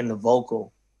lyric and the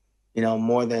vocal,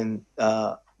 more than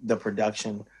the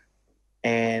production.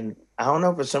 And I don't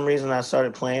know, for some reason I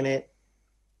started playing it,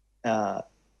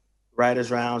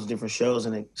 writers' rounds, different shows,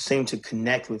 and it seemed to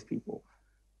connect with people.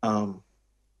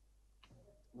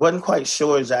 Wasn't quite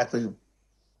sure exactly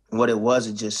what it was.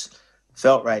 It just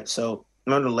felt right. So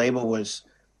I remember the label was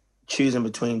choosing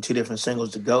between 2 different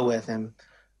singles to go with, and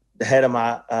the head of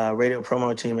my radio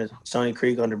promo team at Stony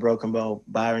Creek under Broken Bow,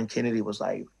 Byron Kennedy, was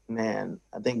like, "Man,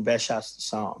 I think Best Shot's the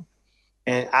song."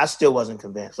 And I still wasn't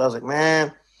convinced. I was like,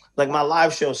 "Man, my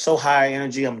live show is so high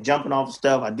energy. I'm jumping off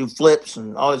stuff. I do flips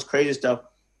and all this crazy stuff.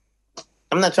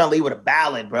 I'm not trying to leave with a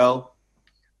ballad, bro."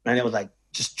 And it was like,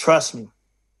 "Just trust me."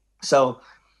 So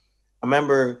I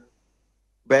remember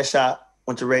Best Shot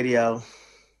went to radio,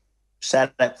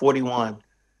 sat at 41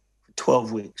 for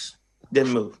 12 weeks,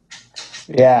 didn't move.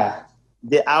 Yeah.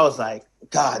 I was like,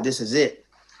 "God, this is it."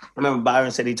 I remember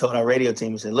Byron said he told our radio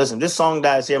team, he said, "Listen, this song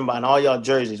dies here, I'm buying all y'all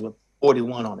jerseys with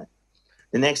 41 on it."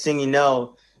 The next thing you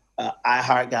know,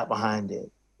 iHeart got behind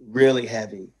it, really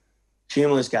heavy.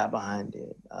 Cumulus got behind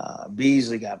it.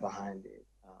 Beasley got behind it.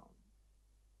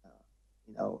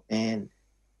 And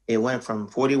it went from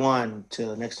 41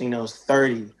 to next thing you know, it's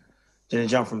 30. Then it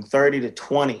jumped from 30 to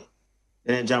 20.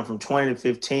 Then it jumped from 20 to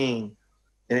 15.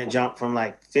 Then it jumped from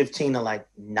 15 to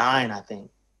 9, I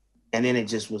think. And then it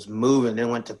just was moving. Then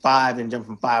it went to 5 and jumped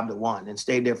from 5 to 1 and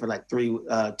stayed there for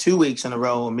 2 weeks in a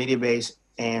row on Mediabase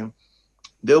and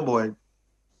Billboard.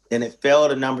 Then it fell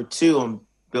to number 2 on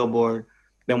Billboard,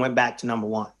 then went back to number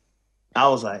 1. I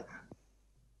was like,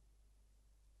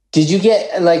 did you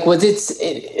get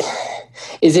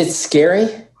is it scary?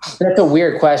 That's a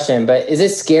weird question, but is it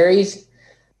scary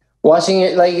watching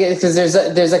it? Because there's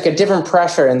a different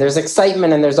pressure and there's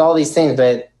excitement and there's all these things,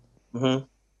 but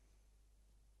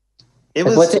it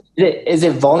was. Is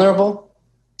it vulnerable?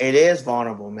 It is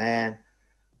vulnerable, man.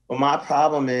 But my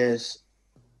problem is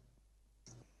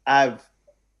I've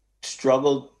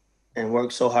struggled and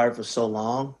worked so hard for so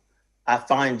long. I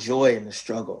find joy in the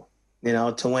struggle,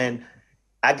 to when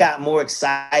I got more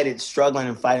excited struggling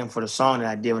and fighting for the song than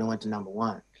I did when it went to number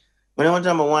 1. When it went to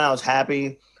number 1, I was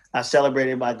happy. I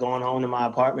celebrated by going home to my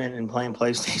apartment and playing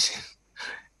PlayStation.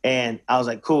 And I was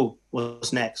like, cool,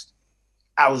 what's next?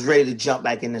 I was ready to jump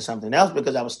back into something else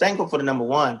because I was thankful for the number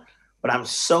 1, but I'm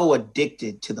so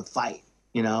addicted to the fight,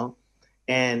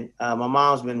 And my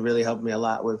mom's been really helping me a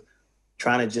lot with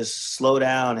trying to just slow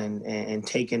down and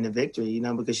take in the victory,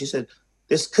 because she said,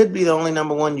 this could be the only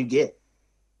number 1 you get.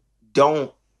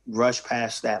 Don't rush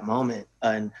past that moment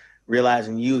and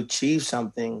realizing you achieved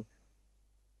something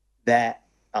that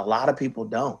a lot of people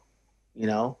don't,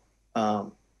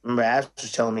 Remember Ash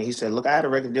was telling me, he said, look, I had a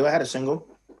record deal. I had a single,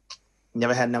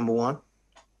 never had number 1.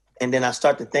 And then I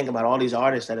start to think about all these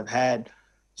artists that have had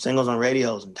singles on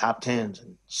radios and top 10s,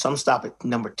 and some stop at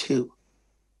number 2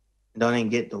 and don't even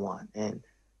get the 1. And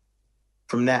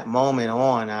from that moment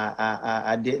on,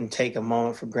 I didn't take a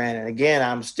moment for granted. Again,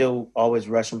 I'm still always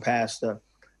rushing past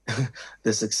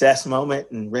the success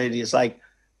moment and ready. It's like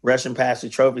rushing past the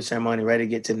trophy ceremony, ready to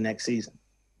get to the next season.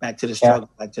 back to the struggle,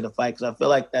 back to the fight. Because I feel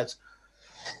like that's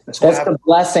the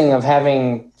blessing of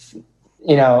having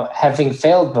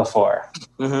failed before.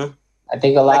 Mm-hmm. I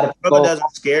think a lot of people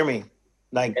doesn't scare me.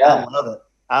 Like I love it.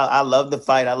 I love the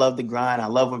fight. I love the grind. I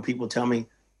love when people tell me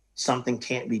something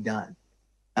can't be done.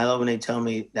 I love when they tell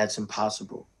me that's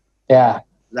impossible. Yeah.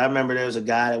 I remember there was a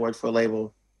guy that worked for a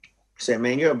label. He said,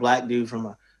 "Man, you're a black dude from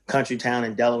a country town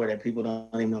in Delaware that people don't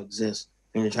even know exists,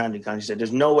 and you're trying to do country." He said,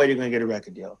 "There's no way you're going to get a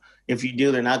record deal. If you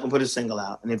do, they're not going to put a single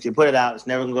out. And if you put it out, it's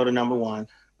never going to go to number one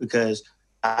because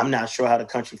I'm not sure how the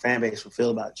country fan base will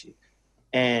feel about you."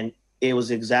 And it was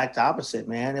the exact opposite,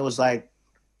 man. It was like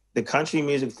the country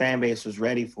music fan base was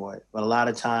ready for it. But a lot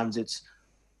of times it's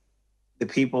the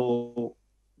people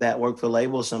that work for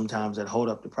labels sometimes that hold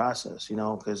up the process,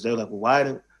 because they're like,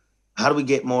 well, how do we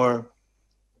get more,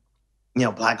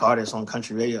 black artists on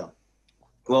country radio?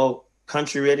 Well,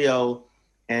 country radio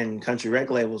and country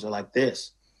record labels are like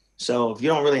this. So if you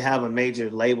don't really have a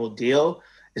major label deal,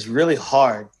 it's really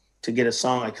hard to get a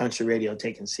song like country radio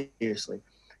taken seriously.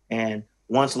 And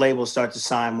once labels start to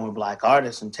sign more black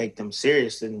artists and take them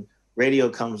serious, then radio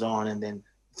comes on and then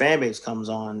fan base comes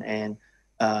on. And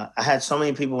I had so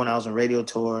many people when I was on radio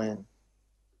tour and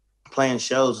playing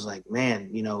shows, was like, man,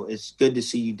 it's good to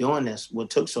see you doing this. What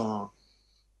took so long?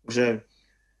 Sure.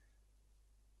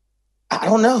 I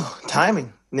don't know.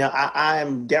 Timing.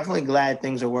 I'm definitely glad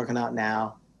things are working out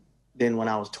now than when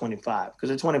I was 25. Because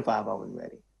at 25, I wasn't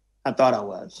ready. I thought I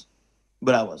was,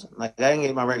 but I wasn't. Like, I didn't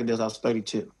get my record deals. I was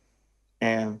 32.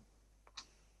 And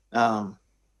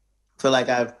feel like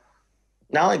I've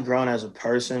not only grown as a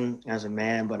person, as a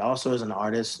man, but also as an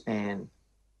artist and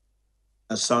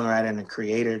a songwriter and a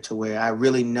creator, to where I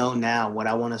really know now what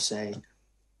I want to say,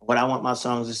 what I want my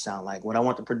songs to sound like, what I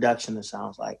want the production to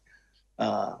sound like.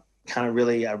 I feel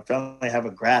like I have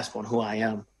a grasp on who I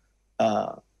am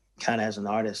kind of as an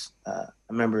artist. I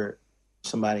remember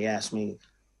somebody asked me,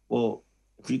 well,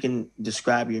 if you can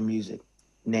describe your music,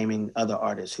 naming other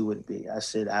artists, who would it be? I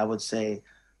said, I would say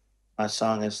my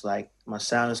sound is kind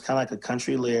of like a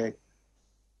country lyric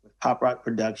with pop rock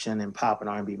production and pop and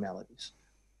R&B melodies.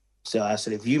 So I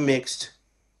said, if you mixed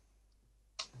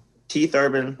Keith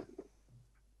Urban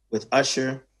with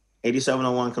Usher,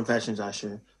 8701 Confessions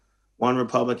Usher, One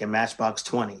Republic and Matchbox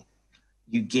 20,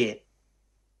 you get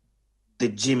the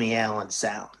Jimmy Allen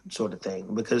sound sort of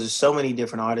thing, because there's so many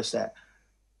different artists that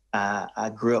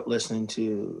I grew up listening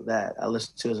to, that I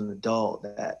listened to as an adult,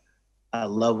 that I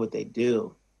love what they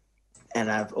do. And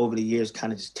I've, over the years,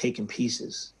 kind of just taken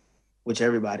pieces, which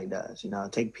everybody does,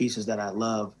 take pieces that I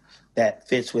love that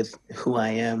fits with who I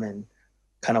am and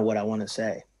kind of what I want to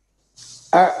say.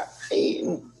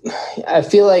 I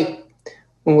feel like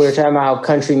when we were talking about how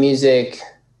country music,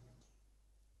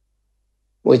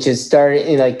 which is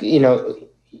starting,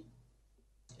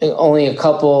 only a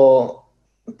couple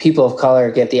people of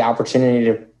color get the opportunity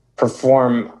to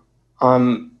perform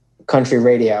on country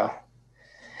radio.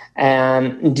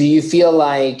 And do you feel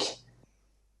like,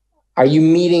 are you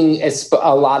meeting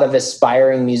a lot of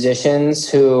aspiring musicians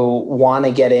who want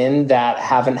to get in that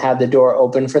haven't had the door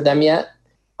open for them yet?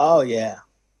 Oh, yeah.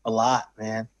 A lot,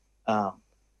 man.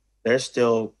 There's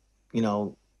still,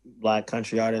 black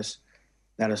country artists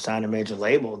that are signed a major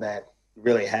label that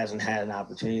really hasn't had an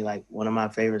opportunity. Like, one of my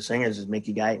favorite singers is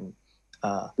Mickey Guyton.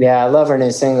 I love her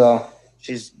new single.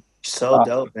 She's so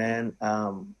dope, man.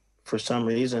 For some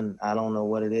reason, I don't know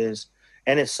what it is.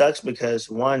 And it sucks because,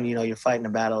 one, you're fighting a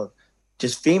battle of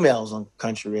just females on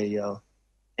country radio,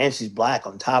 and she's black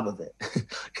on top of it.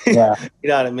 Yeah. You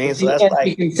know what I mean? So that's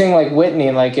she can sing like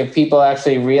Whitney, like if people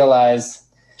actually realize.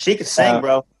 She could sing,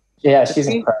 bro. Yeah, she's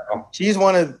incredible. She's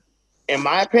one of, in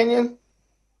my opinion,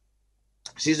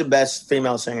 she's the best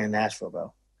female singer in Nashville,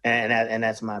 bro. And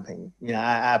that's my opinion.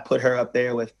 I put her up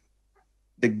there with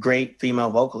the great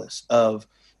female vocalists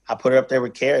I put her up there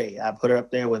with Carrie. I put her up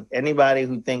there with anybody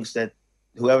who thinks that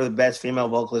whoever the best female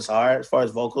vocalists are, as far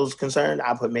as vocals concerned,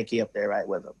 I put Mickey up there right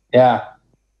with them. Yeah.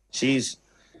 She's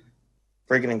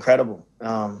freaking incredible.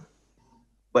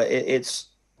 But it's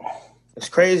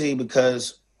crazy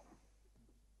because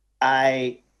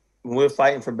when we're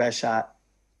fighting for Best Shot,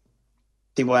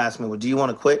 people ask me, well, do you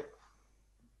want to quit?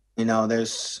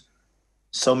 There's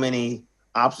so many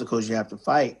obstacles you have to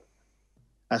fight.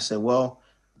 I said, well,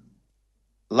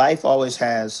 life always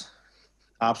has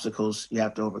obstacles you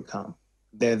have to overcome.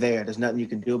 They're there. There's nothing you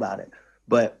can do about it.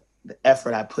 But the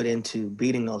effort I put into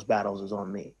beating those battles is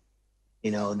on me.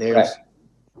 There's,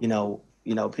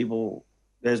 right. People,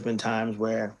 there's been times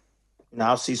where,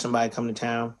 I'll see somebody come to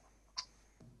town.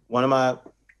 One of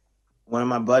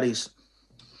my buddies,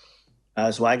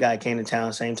 this white guy came to town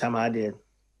the same time I did.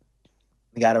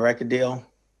 He got a record deal,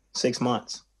 6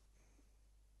 months.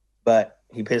 but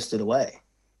he pissed it away.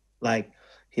 Like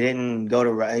he didn't go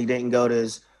to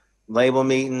his label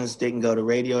meetings, didn't go to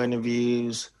radio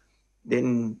interviews,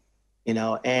 didn't,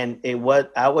 and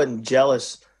I wasn't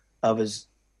jealous of his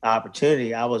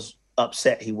opportunity. I was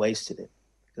upset he wasted it.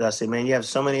 Because I said, man, you have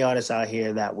so many artists out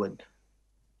here that would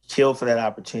kill for that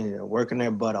opportunity. They're working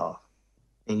their butt off.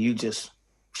 And you just...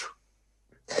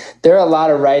 There are a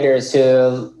lot of writers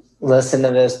who listen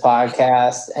to this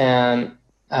podcast, and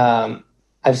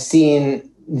I've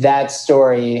seen that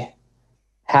story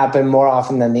happen more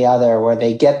often than the other, where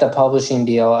they get the publishing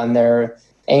deal and they're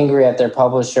angry at their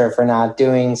publisher for not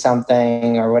doing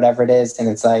something or whatever it is. And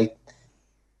it's like,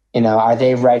 are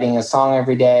they writing a song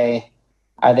every day?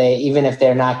 Are they, even if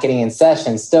they're not getting in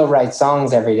sessions, still write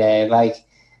songs every day? Like,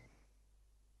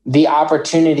 the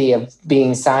opportunity of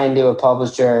being signed to a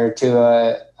publisher, to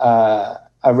a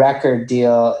record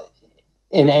deal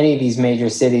in any of these major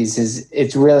cities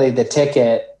it's really the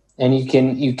ticket, and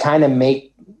you kind of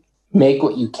make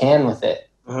what you can with it.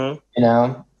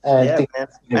 Mm-hmm. I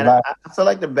feel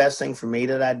like the best thing for me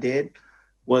that I did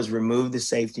was remove the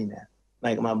safety net.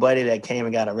 Like my buddy that came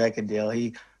and got a record deal,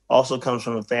 he also comes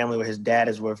from a family where his dad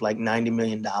is worth like $90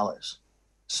 million.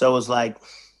 So it's like,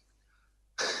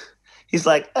 he's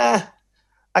like, I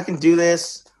can do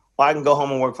this, or I can go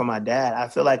home and work for my dad. I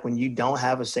feel like when you don't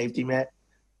have a safety net,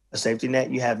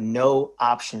 you have no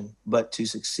option but to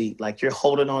succeed. Like you're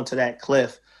holding on to that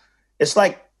cliff. It's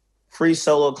like free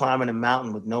solo climbing a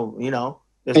mountain with no,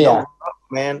 there's no rock,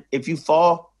 man. If you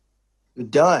fall, you're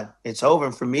done. It's over.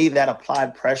 And for me, that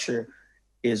applied pressure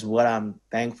is what I'm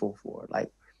thankful for.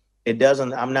 Like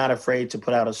I'm not afraid to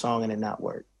put out a song and it not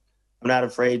work. I'm not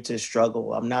afraid to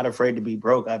struggle. I'm not afraid to be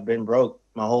broke. I've been broke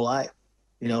my whole life,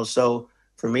 so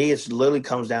for me, it literally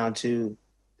comes down to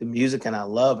the music and I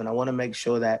love, and I want to make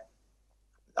sure that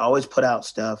I always put out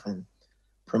stuff and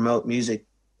promote music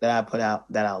that I put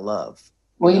out that I love.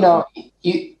 Well,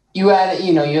 you've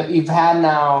had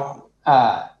now,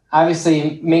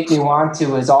 obviously Make Me Want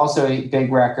To is also a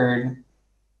big record.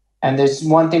 And there's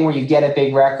one thing where you get a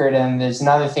big record, and there's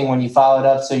another thing when you follow it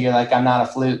up. So you're like, I'm not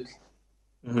a fluke.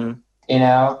 Mm-hmm.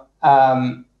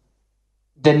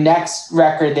 The next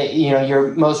record that,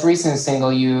 your most recent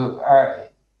single,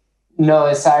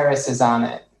 Noah Cyrus is on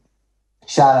it.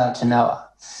 Shout out to Noah.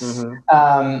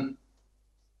 Mm-hmm.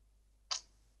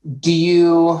 Do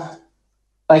you,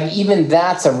 like, even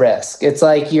that's a risk? It's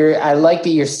like I like that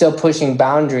you're still pushing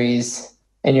boundaries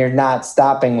and you're not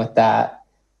stopping with that.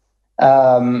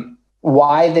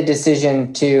 Why the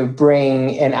decision to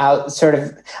bring an out sort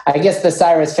of, I guess the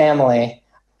Cyrus family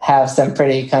have some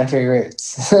pretty country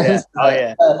roots. Yeah. Oh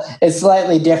yeah. It's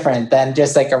slightly different than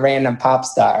just like a random pop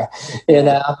star,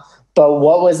 but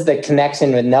what was the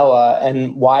connection with Noah,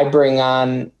 and why bring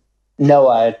on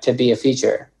Noah to be a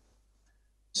feature?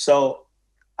 So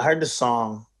I heard the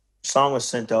song was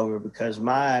sent over because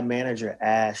my manager,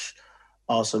 Ash,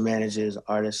 also manages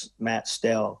artist Matt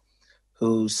Stell,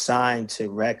 who's signed to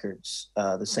Records,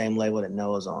 the same label that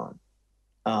Noah's on.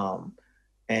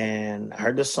 And I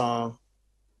heard the song.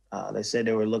 They said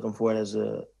they were looking for it as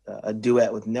a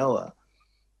duet with Noah.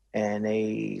 And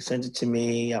they sent it to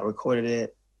me. I recorded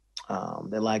it.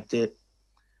 They liked it.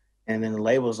 And then the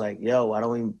label's like, yo, why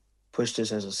don't we push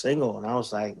this as a single? And I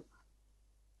was like,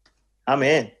 I'm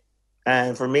in.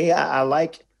 And for me, I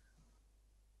like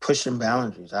pushing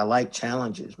boundaries. I like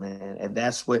challenges, man. And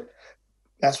that's what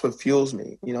fuels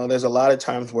me. There's a lot of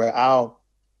times where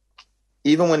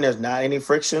even when there's not any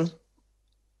friction,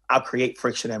 I'll create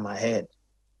friction in my head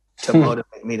to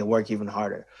motivate me to work even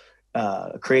harder,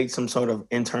 create some sort of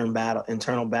internal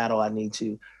battle I need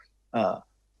to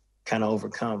kind of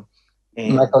overcome.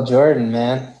 And Michael Jordan,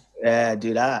 man. Yeah,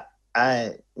 dude,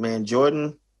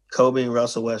 Jordan, Kobe, and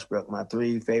Russell Westbrook, my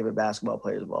three favorite basketball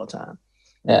players of all time.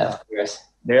 Yeah, of course.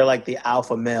 They're like the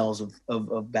alpha males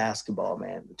of basketball,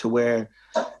 man, to where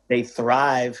they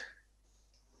thrive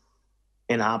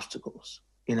in obstacles,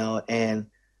 and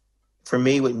for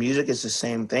me with music, it's the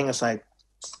same thing. It's like,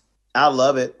 I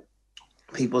love it.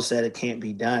 People said it can't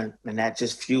be done. And that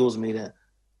just fuels me to,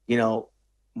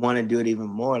 want to do it even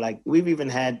more. Like we've even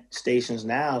had stations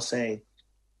now say,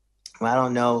 well, I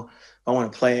don't know if I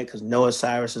want to play it because Noah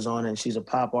Cyrus is on it and she's a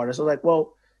pop artist. I was like,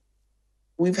 well,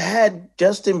 we've had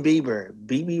Justin Bieber,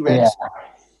 BB Rexa,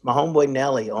 my homeboy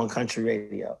Nelly on country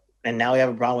radio. And now we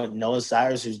have a problem with Noah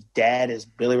Cyrus, whose dad is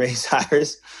Billy Ray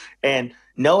Cyrus. And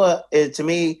Noah, to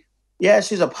me, yeah,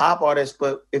 she's a pop artist,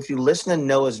 but if you listen to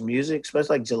Noah's music,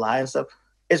 especially like July and stuff,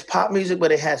 it's pop music,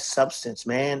 but it has substance,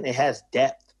 man. It has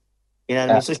depth. You know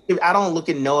what I mean? So I don't look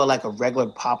at Noah like a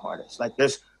regular pop artist. Like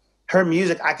there's her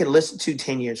music I could listen to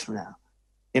 10 years from now.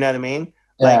 You know what I mean?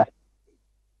 Yeah. Like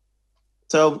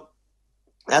So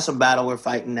that's a battle we're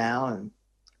fighting now, and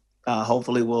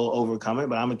hopefully we'll overcome it.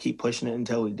 But I'm gonna keep pushing it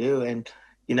until we do. And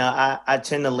I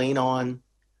tend to lean on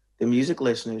the music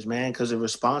listeners, man, because the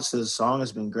response to the song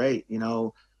has been great.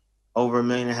 Over 1.5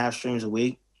 million streams a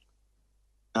week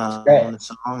on the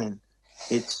song, and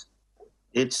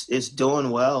it's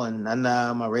doing well. And then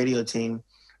my radio team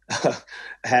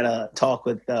had a talk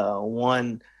with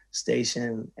one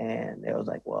station, and they was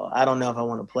like, well, I don't know if I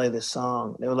want to play this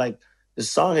song. They were like, the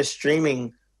song is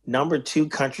streaming number 2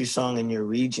 country song in your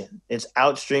region. It's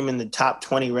outstreaming the top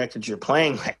 20 records you're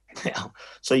playing right now.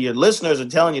 So your listeners are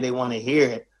telling you they want to hear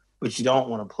it, but you don't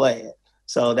want to play it.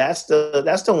 So that's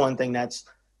the one thing that's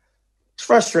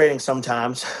frustrating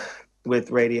sometimes with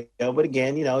radio. But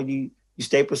again, you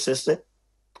stay persistent,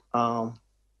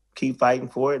 keep fighting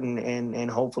for it, and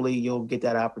hopefully you'll get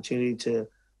that opportunity to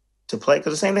play.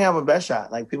 Because the same thing happened with Best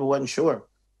Shot. Like, people wasn't sure.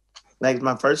 Like,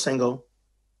 my first single,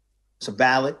 it's a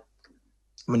ballad.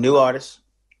 I'm a new artist,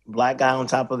 black guy on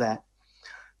top of that.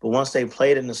 But once they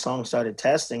played it and the song started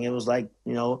testing, it was like,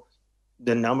 the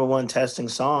number 1 testing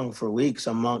song for weeks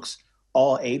amongst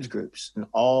all age groups and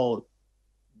all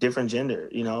different gender,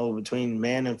 between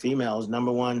men and females.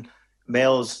 Number 1,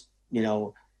 males,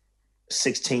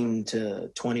 16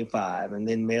 to 25, and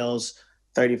then males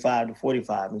 35 to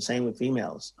 45, and same with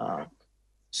females.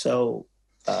 Do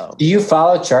you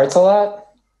follow charts a lot?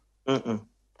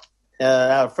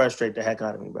 That would frustrate the heck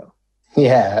out of me, bro.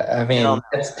 Yeah, I mean,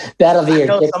 that'll be your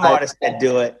some artists that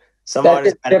do it. Some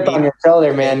artists chip on your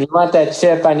shoulder, man. You want that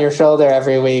chip on your shoulder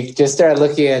every week. Just start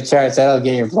looking at charts. That'll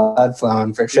get your blood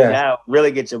flowing for sure. Yeah, that'll really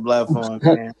get your blood flowing,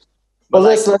 man. Well,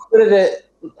 let's put it.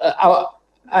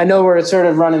 I know we're sort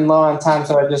of running low on time,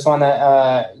 so I just want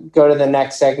to go to the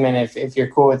next segment if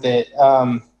you're cool with it.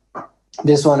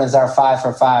 This one is our 5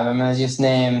 for 5. I'm going to just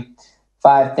name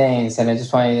 5 things, and I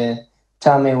just want you to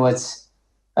tell me what's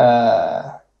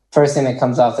first thing that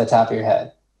comes off the top of your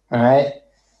head. All right?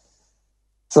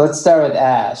 So let's start with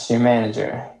Ash, your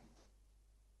manager.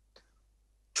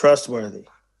 Trustworthy.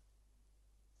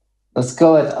 Let's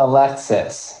go with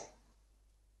Alexis,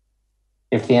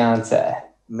 your fiance.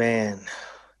 Man,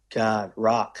 God,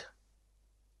 rock.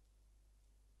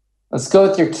 Let's go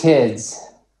with your kids.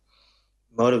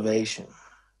 Motivation.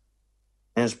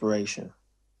 Inspiration.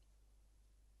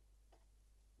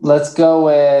 Let's go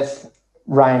with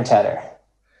Ryan Tedder.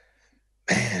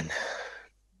 Man,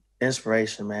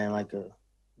 inspiration, man, like a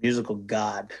musical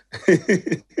god.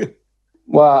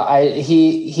 Well,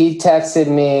 he texted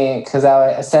me because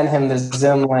I sent him the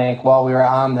Zoom link while we were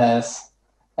on this,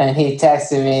 and he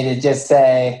texted me to just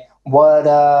say, "What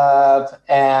up?"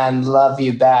 and "Love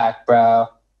you back, bro."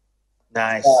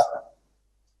 Nice.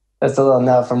 That's a little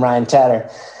note from Ryan Tedder.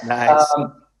 Nice.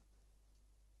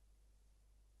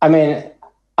 I mean,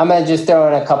 I'm going to just throw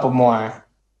in a couple more.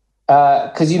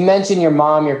 Because you mentioned your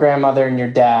mom, your grandmother, and your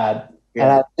dad. Yeah.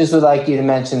 And I just would like you to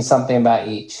mention something about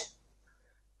each.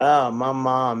 Oh, my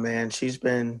mom, man. She's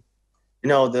been,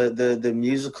 the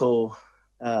musical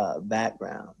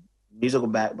backbone.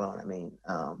 I mean,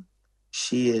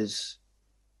 she has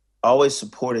always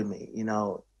supported me,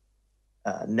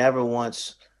 never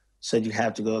once said you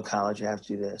have to go to college, you have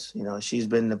to do this. She's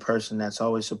been the person that's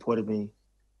always supported me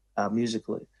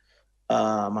musically.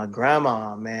 My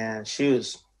grandma, man, she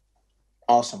was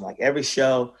awesome. Like, every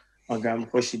show, my grandma,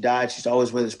 before she died, she's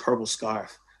always wear this purple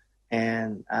scarf.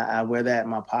 And I wear that in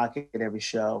my pocket at every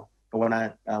show. But when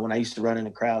I used to run in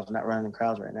the crowds, I'm not running in the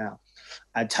crowds right now,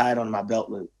 I tie it on my belt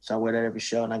loop. So I wear that every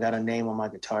show, and I got a name on my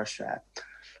guitar strap.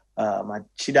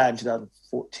 She died in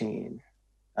 2014.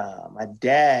 My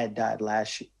dad died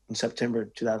in September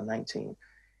 2019.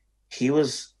 He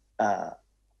was the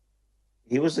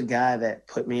guy that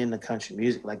put me into country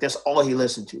music. Like, that's all he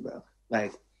listened to, bro.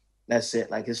 Like, that's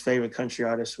it. Like, his favorite country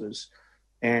artist was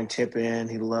Aaron Tippin.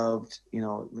 He loved,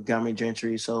 Montgomery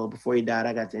Gentry. So before he died,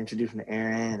 I got to introduce him to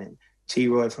Aaron and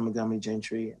T-Roy from Montgomery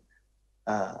Gentry.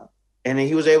 And then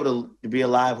he was able to be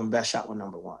alive when Best Shot went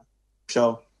number 1.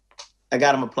 So I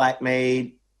got him a plaque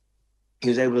made. He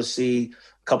was able to see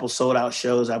a couple sold out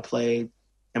shows I played.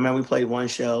 And man, we played one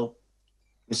show.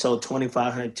 We sold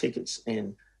 2,500 tickets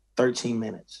in 13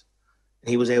 minutes. And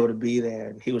he was able to be there.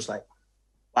 And he was like,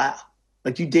 wow,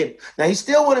 like, you did it. Now, he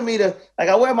still wanted me to, like,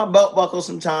 I wear my belt buckle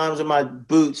sometimes and my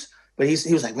boots. But he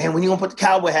was like, man, when you going to put the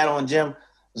cowboy hat on, Jim? I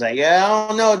was like, yeah, I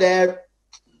don't know, Dad.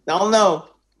 I don't know.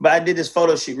 But I did this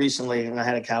photo shoot recently, and I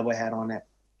had a cowboy hat on that.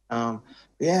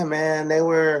 Yeah, man, they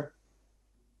were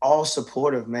all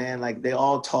supportive, man. Like, they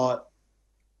all taught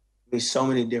me so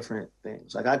many different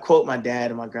things. Like, I quote my dad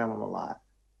and my grandma a lot.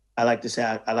 I like to say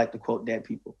I like to quote dead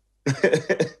people.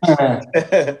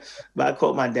 But I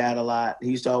quote my dad a lot.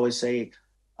 He used to always say,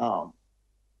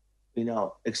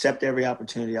 Accept every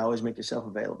opportunity. Always make yourself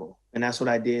available. And that's what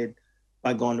I did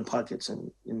by going to Puckett's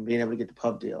and being able to get the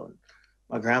pub deal. And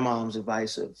my grandmom's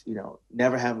advice of,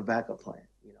 never have a backup plan,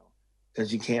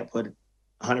 because you can't put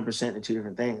 100% into two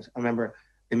different things. I remember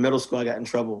in middle school, I got in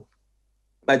trouble.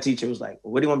 My teacher was like,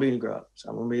 well, what do you want to be when you grow up? So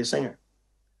I'm going to be a singer.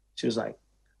 She was like,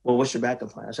 well, what's your backup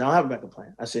plan? I said, I don't have a backup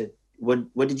plan. I said,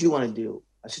 what did you want to do?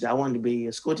 I said, I wanted to be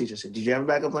a school teacher. I said, did you have a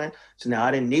backup plan? So now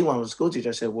I didn't need one. I was a school teacher.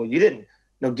 I said, well, you didn't.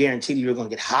 No guarantee that you were going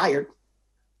to get hired.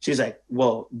 She's like,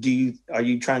 well, are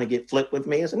you trying to get flipped with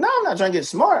me? I said, no, I'm not trying to get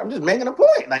smart. I'm just making a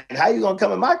point. Like, how you going to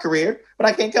come in my career, but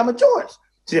I can't come in yours?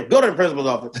 She said, go to the principal's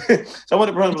office. So I went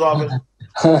to the principal's office,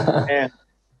 and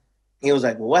he was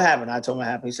like, well, what happened? I told him what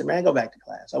happened. He said, man, go back to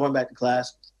class. I went back to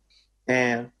class,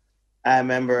 and I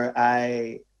remember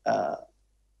I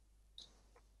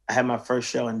had my first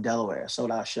show in Delaware, a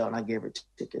sold-out show, and I gave her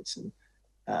tickets. And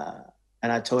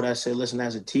I told her, I said, listen,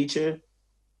 as a teacher,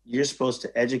 you're supposed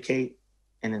to educate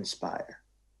and inspire.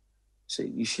 So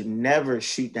you should never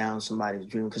shoot down somebody's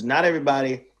dream, because not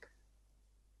everybody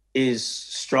is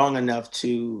strong enough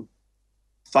to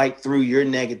fight through your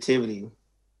negativity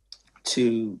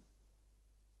to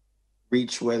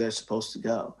reach where they're supposed to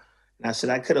go. And I said,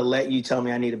 I could have let you tell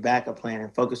me I need a backup plan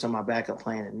and focus on my backup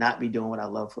plan and not be doing what I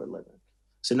love for a living.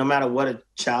 So no matter what a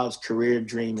child's career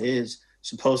dream is,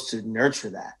 supposed to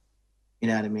nurture that. You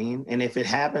know what I mean? And if it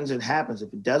happens, it happens.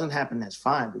 If it doesn't happen, that's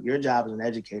fine. But your job as an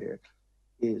educator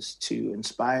is to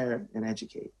inspire and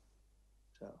educate.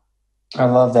 So I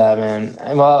love that, man.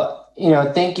 Well,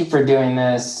 thank you for doing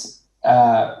this.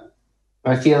 I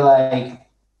feel like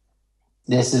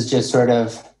this is just sort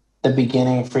of the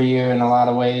beginning for you in a lot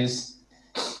of ways.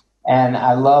 And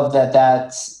I love that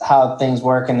that's how things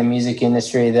work in the music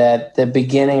industry, that the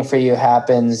beginning for you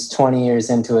happens 20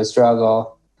 years into a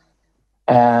struggle.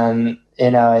 And,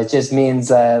 it just means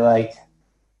that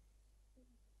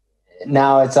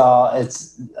now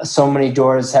it's so many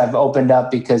doors have opened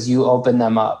up because you opened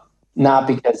them up, not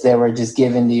because they were just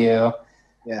given to you.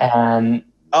 Yeah. And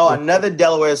another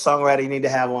Delaware songwriter you need to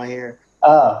have on here.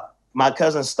 Oh, my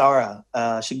cousin Stara.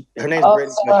 Her name's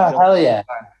Brittany. Stara, hell yeah.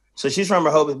 So she's from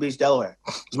Rehoboth Beach, Delaware.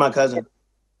 She's my cousin.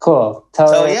 Cool.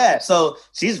 So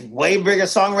she's way bigger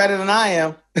songwriter than I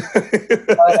am.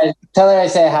 Tell her I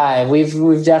say hi.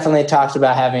 We've definitely talked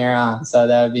about having her on, so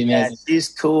that would be amazing. Yeah, she's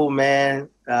cool, man.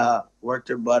 Worked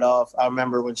her butt off. I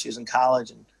remember when she was in college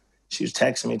and she was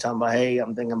texting me talking about, hey,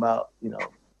 I'm thinking about,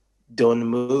 doing the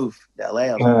move to LA.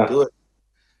 I was going to do it.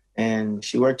 And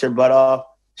she worked her butt off.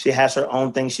 She has her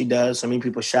own thing she does. So many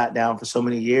people shot down for so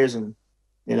many years. And,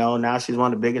 now she's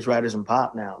one of the biggest writers in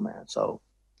pop now, man. So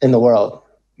in the world.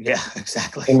 Yeah,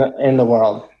 exactly. In the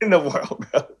world. In the world,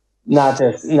 bro. Not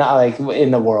like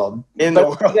in the world.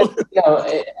 The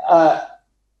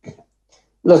world.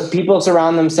 Look, people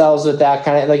surround themselves with that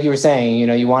kind of, like you were saying,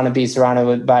 you want to be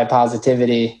surrounded by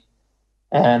positivity,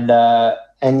 and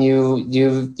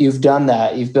you've done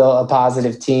that. You've built a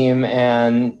positive team,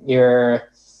 and you're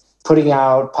putting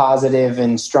out positive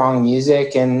and strong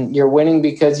music, and you're winning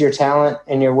because your talent,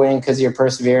 and you're winning because your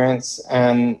perseverance,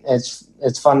 and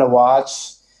it's fun to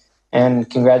watch. And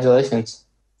congratulations.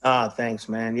 Thanks,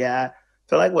 man. Yeah, I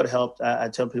feel like what helped, I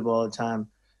tell people all the time,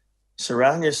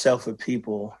 surround yourself with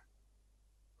people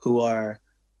who are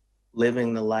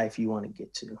living the life you want to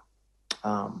get to.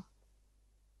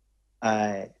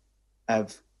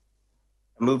 I've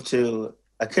moved to,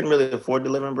 I couldn't really afford to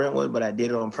live in Brentwood, but I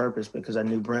did it on purpose because I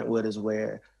knew Brentwood is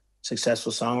where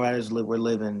successful songwriters were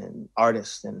living and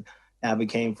artists. And I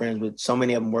became friends with so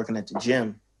many of them working at the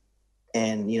gym,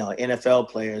 and, NFL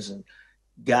players and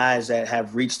guys that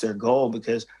have reached their goal,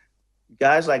 because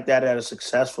guys like that are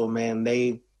successful, man,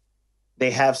 they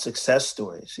have success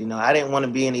stories. I didn't want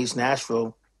to be in East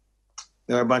Nashville.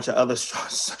 There were a bunch of other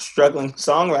struggling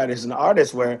songwriters and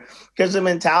artists where, because the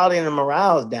mentality and the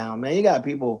morale is down, man. You got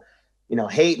people,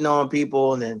 hating on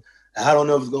people, and then, I don't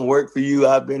know if it's going to work for you.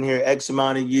 I've been here X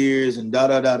amount of years and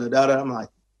da-da-da-da-da-da. I'm like,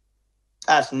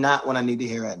 that's not what I need to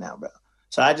hear right now, bro.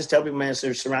 So I just tell people, man,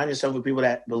 surround yourself with people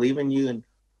that believe in you and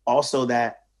also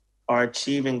that are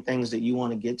achieving things that you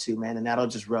want to get to, man, and that'll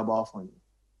just rub off on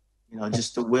you.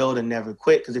 Just the will to never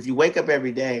quit. Because if you wake up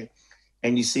every day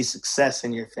and you see success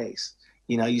in your face,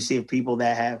 you see people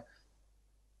that have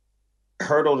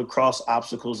hurdled across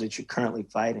obstacles that you're currently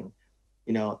fighting,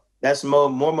 that's more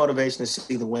motivation to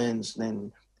see the wins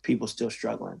than people still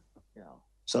struggling.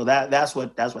 So that's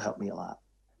what helped me a lot.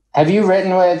 Have you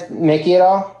written with Mickey at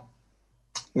all?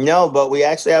 No, but we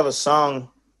actually have a song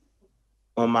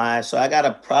on so I got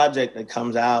a project that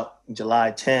comes out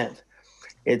July 10th.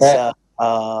 It's a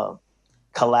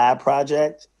collab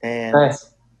project, and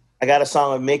nice. I got a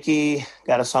song with Mickey.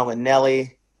 Got a song with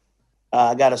Nelly.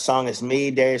 I got a song that's me,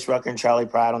 Darius Rucker, and Charlie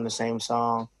Pride on the same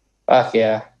song. Fuck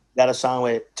yeah. Got a song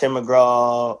with Tim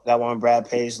McGraw. Got one with Brad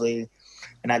Paisley.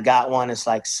 And I got one that's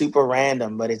like super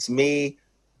random, but it's me,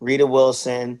 Rita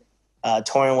Wilson,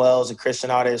 Torrin Wells, a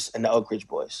Christian artist, and the Oak Ridge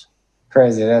Boys.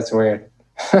 Crazy. That's weird.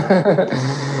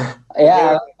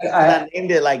 Yeah. I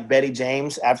named it like Betty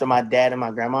James after my dad and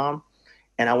my grandma.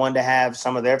 And I wanted to have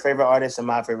some of their favorite artists and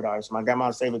my favorite artists. My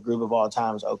grandma's favorite group of all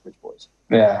time is Oak Ridge Boys.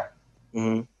 Yeah.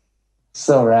 Mm-hmm.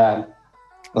 So rad.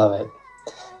 Love it.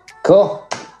 Cool.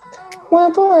 So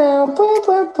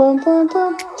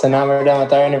now we're done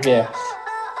with our interview.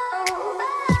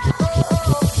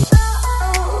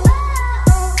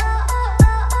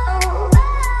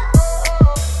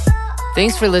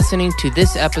 Thanks for listening to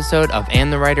this episode of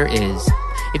And the Writer Is.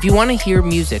 If you want to hear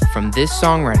music from this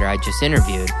songwriter I just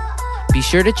interviewed, be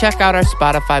sure to check out our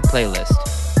Spotify playlist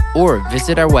or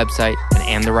visit our website at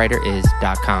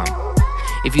andthewriteris.com.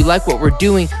 If you like what we're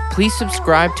doing, please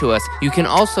subscribe to us. You can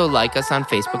also like us on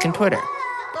Facebook and Twitter.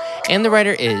 And the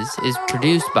Writer is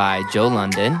produced by Joe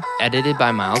London, edited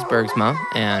by Miles Bergsma,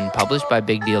 and published by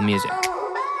Big Deal Music.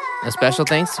 A special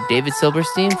thanks to David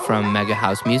Silverstein from Mega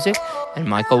House Music and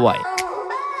Michael White.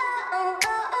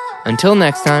 Until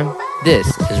next time, this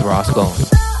is Ross Golan.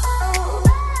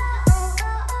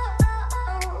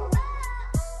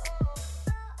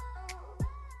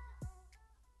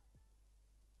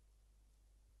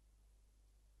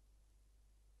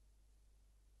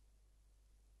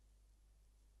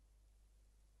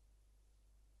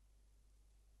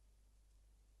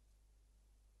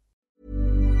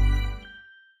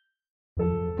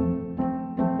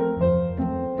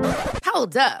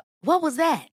 Hold up. What was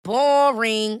that?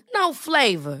 Boring. No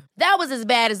flavor. That was as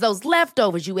bad as those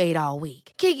leftovers you ate all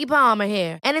week. Keke Palmer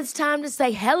here, and it's time to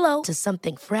say hello to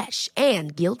something fresh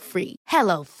and guilt-free.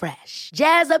 Hello Fresh.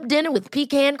 Jazz up dinner with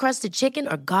pecan-crusted chicken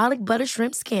or garlic butter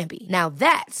shrimp scampi. Now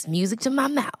that's music to my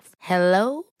mouth.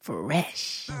 Hello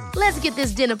Fresh. Let's get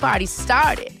this dinner party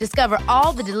started. Discover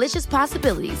all the delicious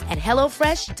possibilities at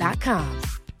HelloFresh.com.